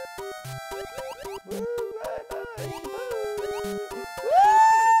 Woo,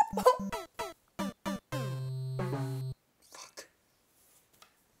 fuck.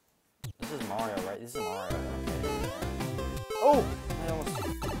 This is Mario, right? This is Mario. Okay. Oh! I almost...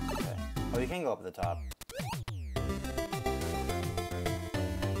 Okay. Oh, you can go up at the top.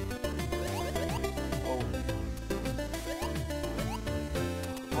 Oh.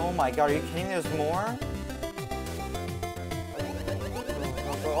 Oh my god, are you kidding me? There's more?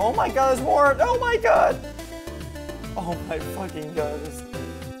 Oh my god, there's more! Oh my god! Oh my fucking god. This...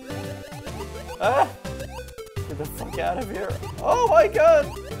 Ah! Get the fuck out of here. Oh my god!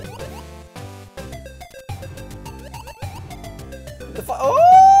 The fu-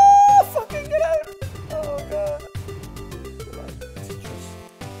 oh! Fucking get out! Oh god. Come on.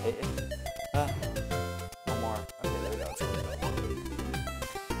 Hey, hey. One more. Okay, there we go. Let's go.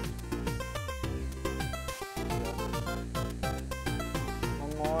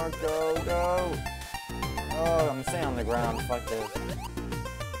 One more. Go. Oh, I'm staying on the ground. Fuck this.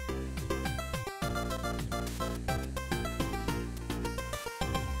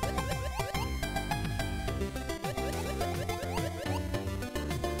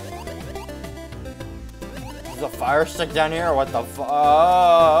 Is a fire stick down here? What the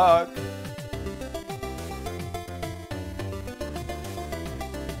fuck?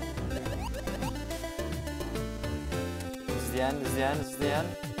 This is the end. This is the end.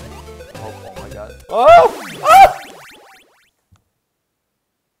 Oh my god. Oh! Ah!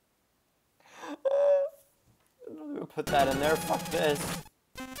 I'm gonna put that in there. Fuck this.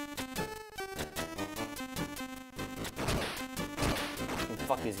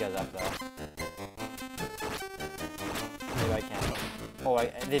 fuck these guys up, though. Maybe I can. Oh, I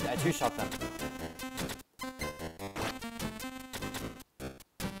two-shot them.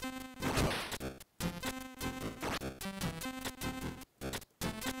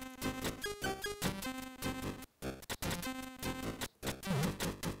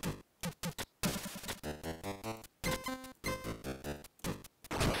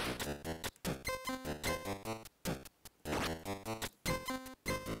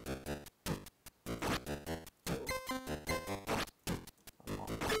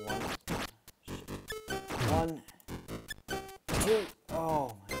 One, two,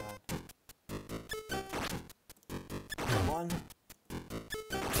 oh my god. One,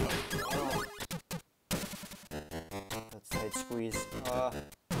 two, oh. That's tight squeeze. Oh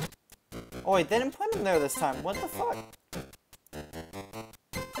wait, they didn't put him there this time. What the fuck?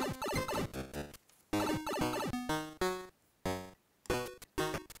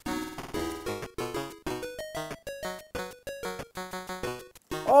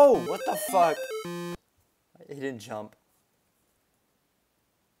 Oh, what the fuck? He didn't jump.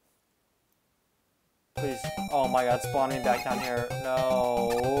 Please. Oh my god, spawn me back down here.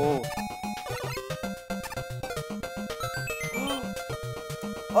 No.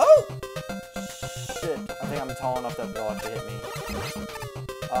 Oh! Shit. I think I'm tall enough that they'll actually hit me.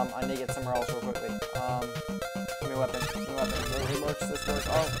 I need to get somewhere else real quickly. Give me a weapon. Give me a weapon. It works. This works.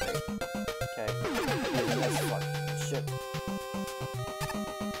 Oh, okay. Okay. That's fuck. Shit.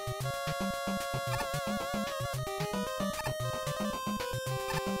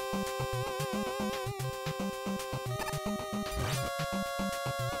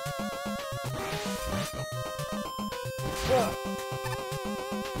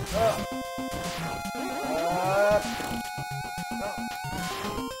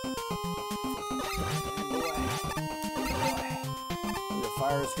 The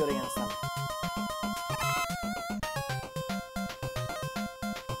fire is good against them.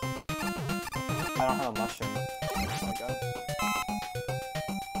 I don't have a mushroom. Oh my god.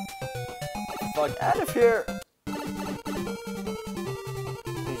 Fuck out of here!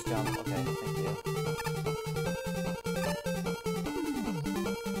 Please jump. Okay, thank you.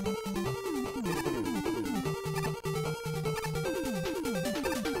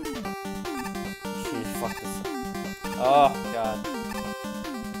 Fuck this. Oh god.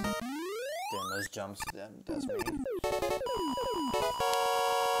 Damn, those jumps, that's me.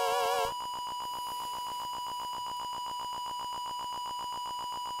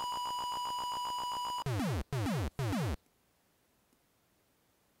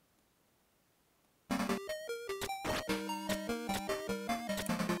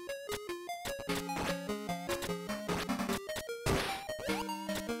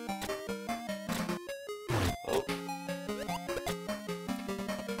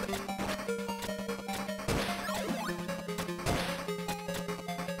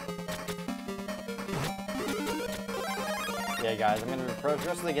 Yeah, guys, I'm going to be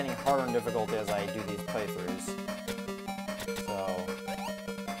progressively getting harder in difficulty as I do these playthroughs. So,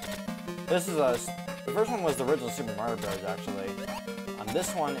 this is the first one was the original Super Mario Bros. Actually.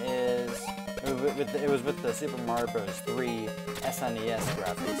 This one is, it was with the Super Mario Bros. 3 SNES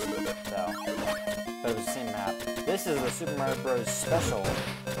graphics, so, but it was the same map. This is the Super Mario Bros. Special,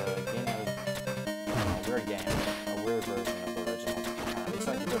 the game that was a weird game, a weird version of the original. It's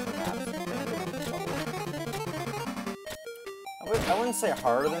like different maps. I wouldn't say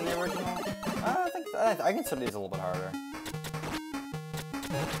harder than the original. I consider these a little bit harder.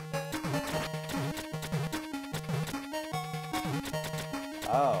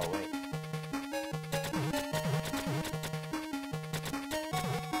 Oh, wait.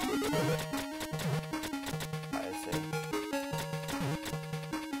 I see.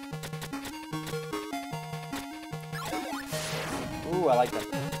 Ooh, I like that.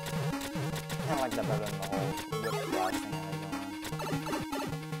 I kind of like that better than the whole whip flash thing.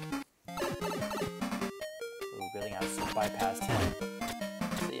 Good thing I bypassed him.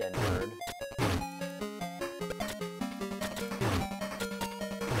 See ya, nerd.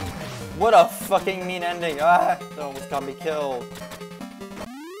 What a fucking mean ending! Ah! That almost got me killed.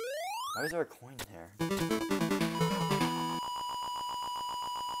 Why was there a coin there?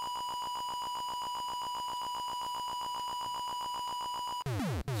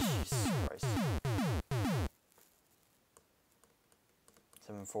 Jesus Christ.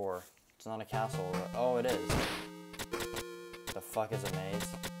 7-4. It's not a castle. Oh, it is. The fuck is a maze?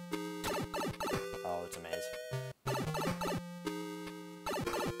 Oh, it's a maze.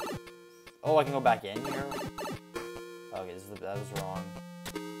 Oh, I can go back in here? Okay, that was wrong.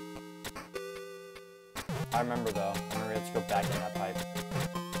 I remember though. I remember we had to go back in that pipe.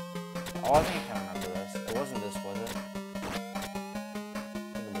 Oh, I think I kind of remember this. It wasn't this, was it? I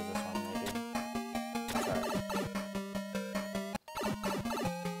think it was this one, maybe. Sorry.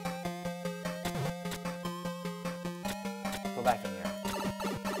 Go back in here.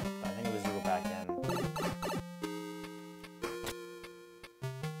 I think it was you go back in.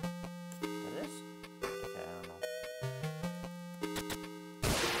 It is? Okay, I don't know.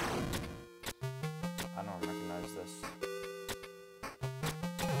 I don't recognize this.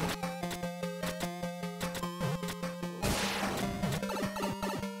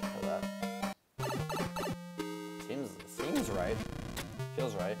 Seems right.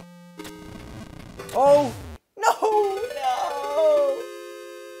 Feels right. Oh! No! No!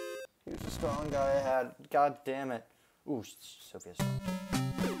 He was a strong guy I had. God damn it. Ooh, Sophia's strong.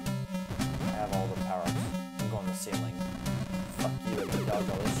 I have all the power-ups. I'm going to the ceiling. Fuck you, I can dodge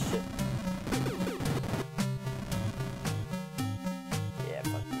all this shit. Yeah,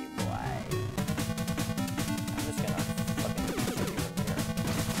 fuck you, boy. I'm just gonna fucking shoot you from here.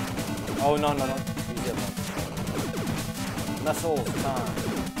 Oh, no, no, no. Use the other one. Muscles time.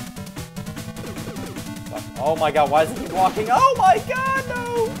 Fuck. Oh my god, why does he keep walking? Oh my god,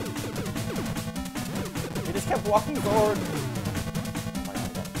 no! He just kept walking forward. Oh my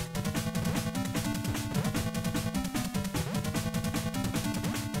god.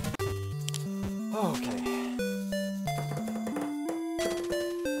 Okay.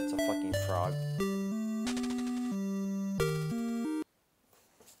 It's a fucking frog.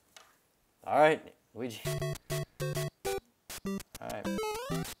 Alright, Luigi. Alright.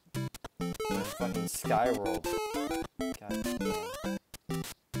 Fucking Sky World. God damn.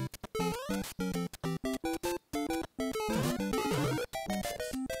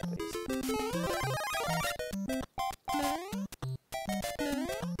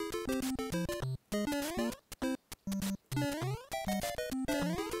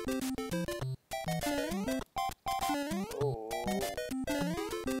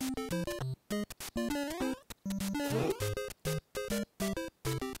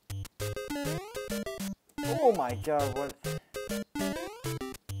 Oh my god, what?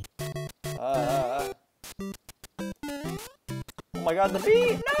 Oh my god, the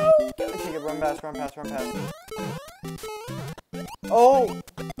bee! No! Take it, run past, run past, run past. Oh!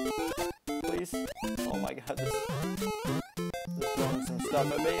 Please. Oh my god, this is throwing some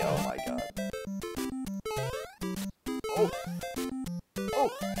stuff at me. Oh my god. Oh!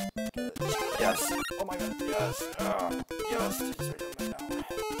 Oh! Yes! Oh my god, yes! Yes!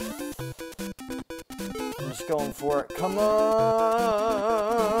 I'm just going for it. Come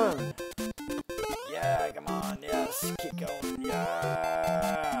on! Yeah, come on. Yes, keep going.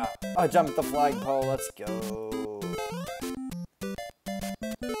 Yeah! I jumped the flagpole. Let's go.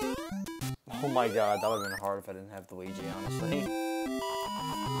 Oh my god, that would have been hard if I didn't have Luigi, honestly.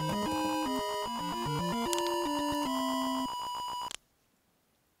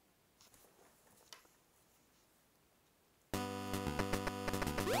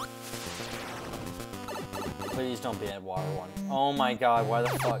 Please don't be a water one. Oh my god, why the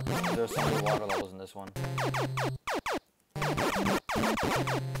fuck? There's so many water levels in this one.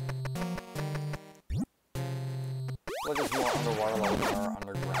 Look, there's more underwater levels than there are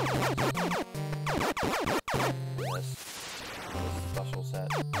underground. This special set.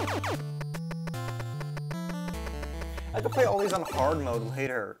 I have to play all these on hard mode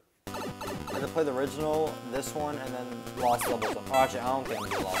later. I have to play the original, this one, and then Lost Levels. Oh, actually, I don't think I'm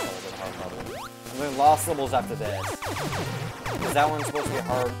going to do Lost Levels on hard mode. I'm doing Lost Levels after this. Because that one's supposed to be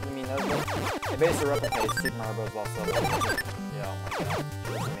hard. I mean, it basically replicates Super Mario Bros. Lost Levels. Yeah, oh my god. It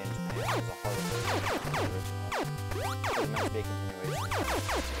was made in Japan. It was a harder version than the original. It was meant to be a continuation.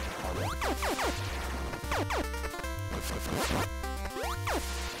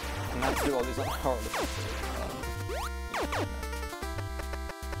 I'm meant to do all these on hard.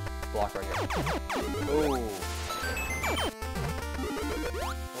 Block right here. Ooh.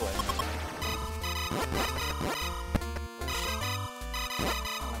 Oh, wait.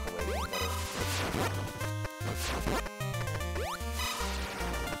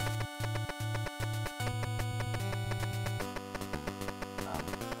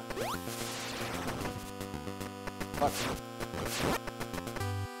 Fuck.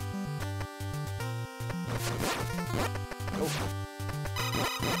 Oh.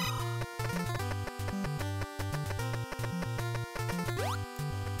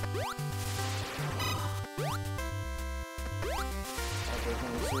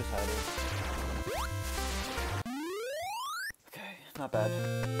 Okay, not bad.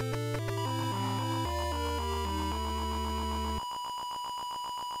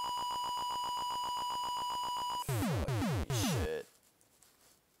 Holy shit.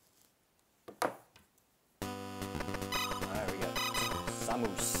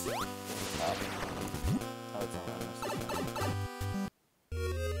 Samus. Oh, it's not Samus.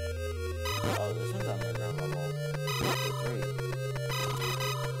 Oh, this one's underground level 3.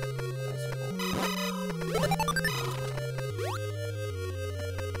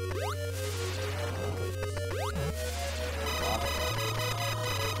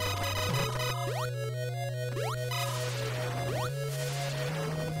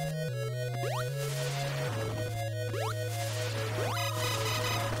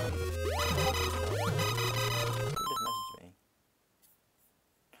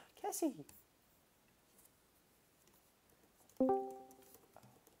 Cassie.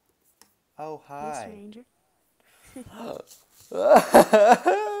 Oh, Hey, hi. stranger.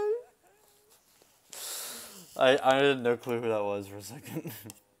 I had no clue who that was for a second.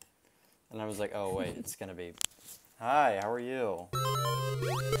 And I was like, oh wait, it's gonna be. Hi, how are you?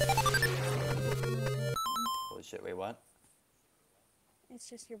 Holy shit, wait, what? It's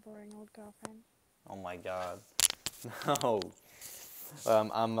just your boring old girlfriend. Oh my god. No.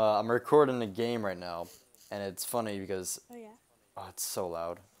 I'm recording a game right now, and it's funny because Oh yeah. oh, it's so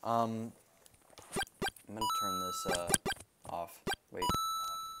loud. I'm gonna turn this off. Wait.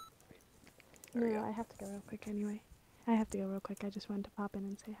 There we No, go. I have to go real quick anyway. I have to go real quick. I just wanted to pop in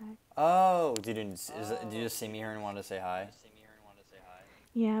and say hi. Oh, did you just see me here and wanted to say hi?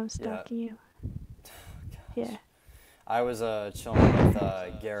 Yeah, I was Yeah. stalking you. Yeah. I was chilling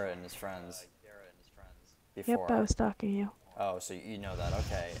with Garrett and his friends before. Yep, I was stalking you. Oh, so you know that?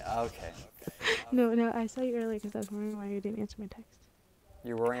 Okay, okay. No, I saw you earlier because I was wondering why you didn't answer my text.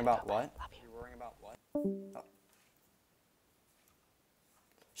 You're worrying about what? Love you. Oh.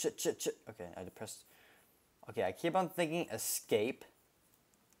 Shit. Okay, I depressed. Okay, I keep on thinking escape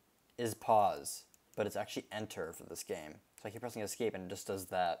is pause, but it's actually enter for this game. So I keep pressing escape and it just does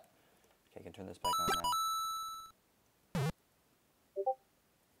that. Okay, I can turn this back on now.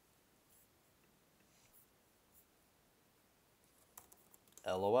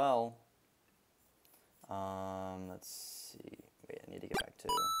 LOL. Let's see. Wait, I need to get back to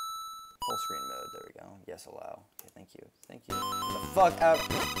full screen mode. There we go. Yes, allow. Okay, thank you. Thank you. Get the fuck out.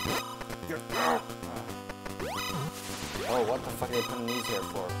 Oh, what the fuck are they putting these here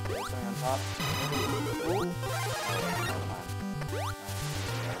for? Is there something on top? Ooh. Oh, never mind.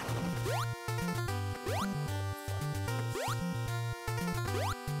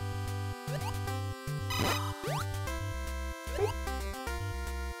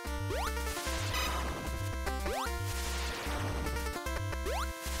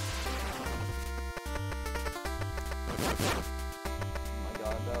 Oh my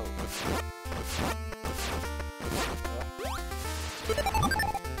god, no.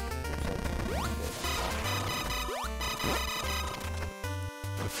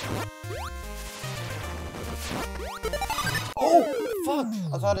 Oh, fuck!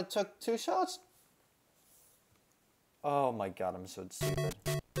 I thought it took 2 shots. Oh my god, I'm so stupid.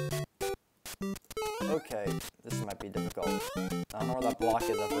 Okay, this might be difficult. I don't know where that block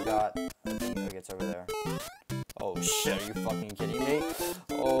is, I forgot. I think it's over there. Oh shit, are you fucking kidding me?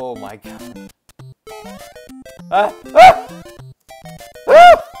 Oh my god. Ah! Ah!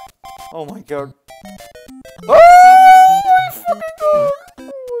 Ah! Oh my god. Oh my fucking god!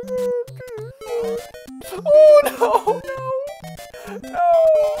 Oh no, no! No!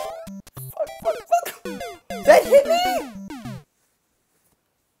 Fuck! That hit me!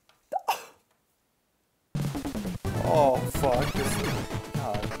 Oh fuck, this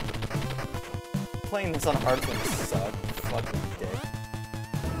god. Playing this on hard would suck. Fucking dick.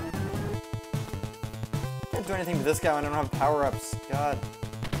 Can't do anything to this guy when I don't have power-ups. God.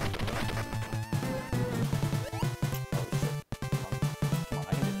 Oh shit. Come on,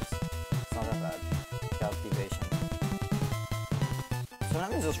 I can do this. It's not that bad. Gotta be patient.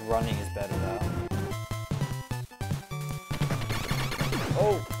 Sometimes just running is better though.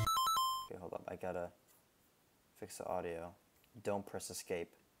 Oh! Okay, hold up. I gotta fix the audio. Don't press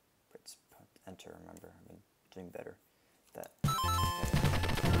escape. Press enter, remember. I've been doing better. That.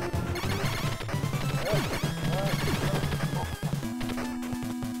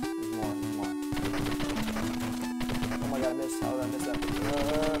 There's more. Oh my god, I missed. How did I miss that?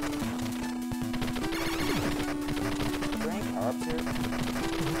 Is there any power-ups here?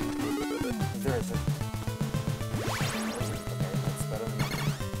 There is. Okay, that's better than nothing.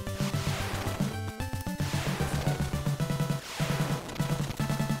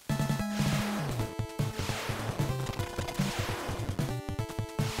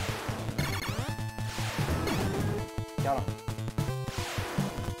 Got him.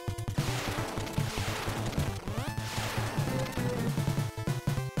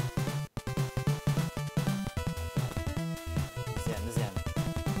 This is the end.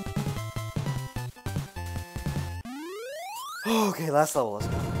 Okay, last level, let's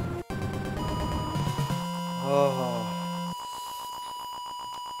go. Oh.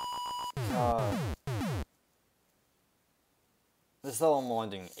 God. This level I'm only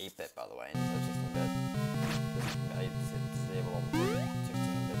doing 8-bit, by the way, instead of 16-bit. I disable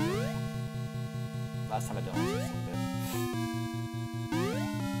 16-bit. Last time I did only 16-bit.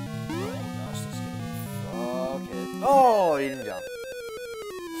 Oh gosh, this is gonna be... Okay. Oh, he didn't jump.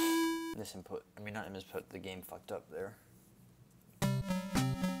 This input, I mean not input, the game fucked up there.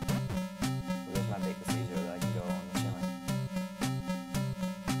 This might make this easier that I can go on the ceiling.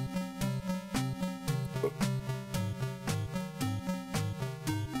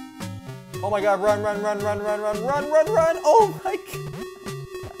 Oh my god, run, run, run, run, run, run, run, run, run! Oh my god!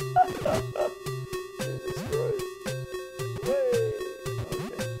 Jesus Christ. Wait.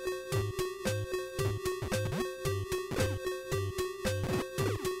 Okay.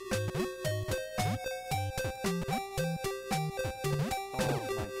 Oh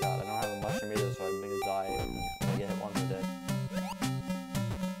my god, I don't have a mushroom either, so I'm gonna die when I get hit once a day.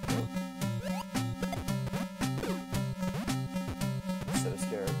 I'm so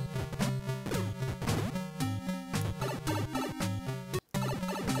scared.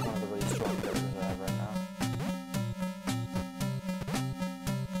 It's one of the really strong characters I have right now.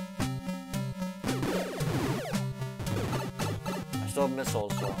 I still have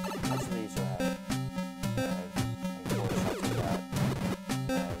missiles, so that's the easier I have. I have like 4 shots of that.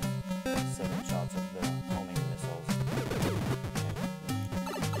 I have 7 shots of the homing missiles.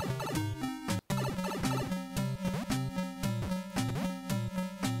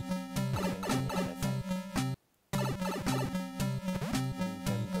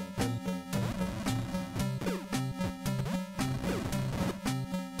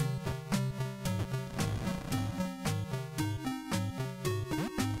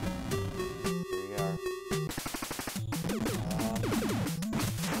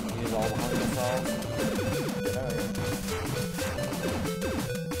 Use all the homing missiles. Get out of here.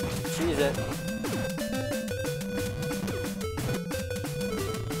 Cheese it.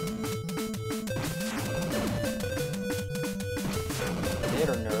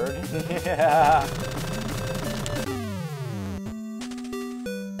 Later, nerd. Yeah.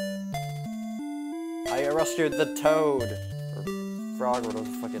 I rescued the toad. Or frog, or whatever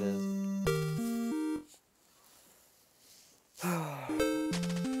the fuck it is.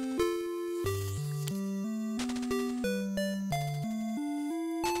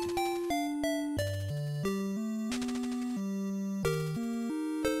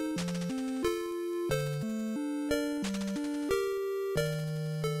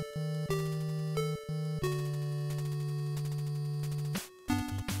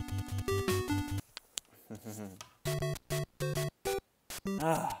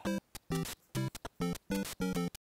 Ah.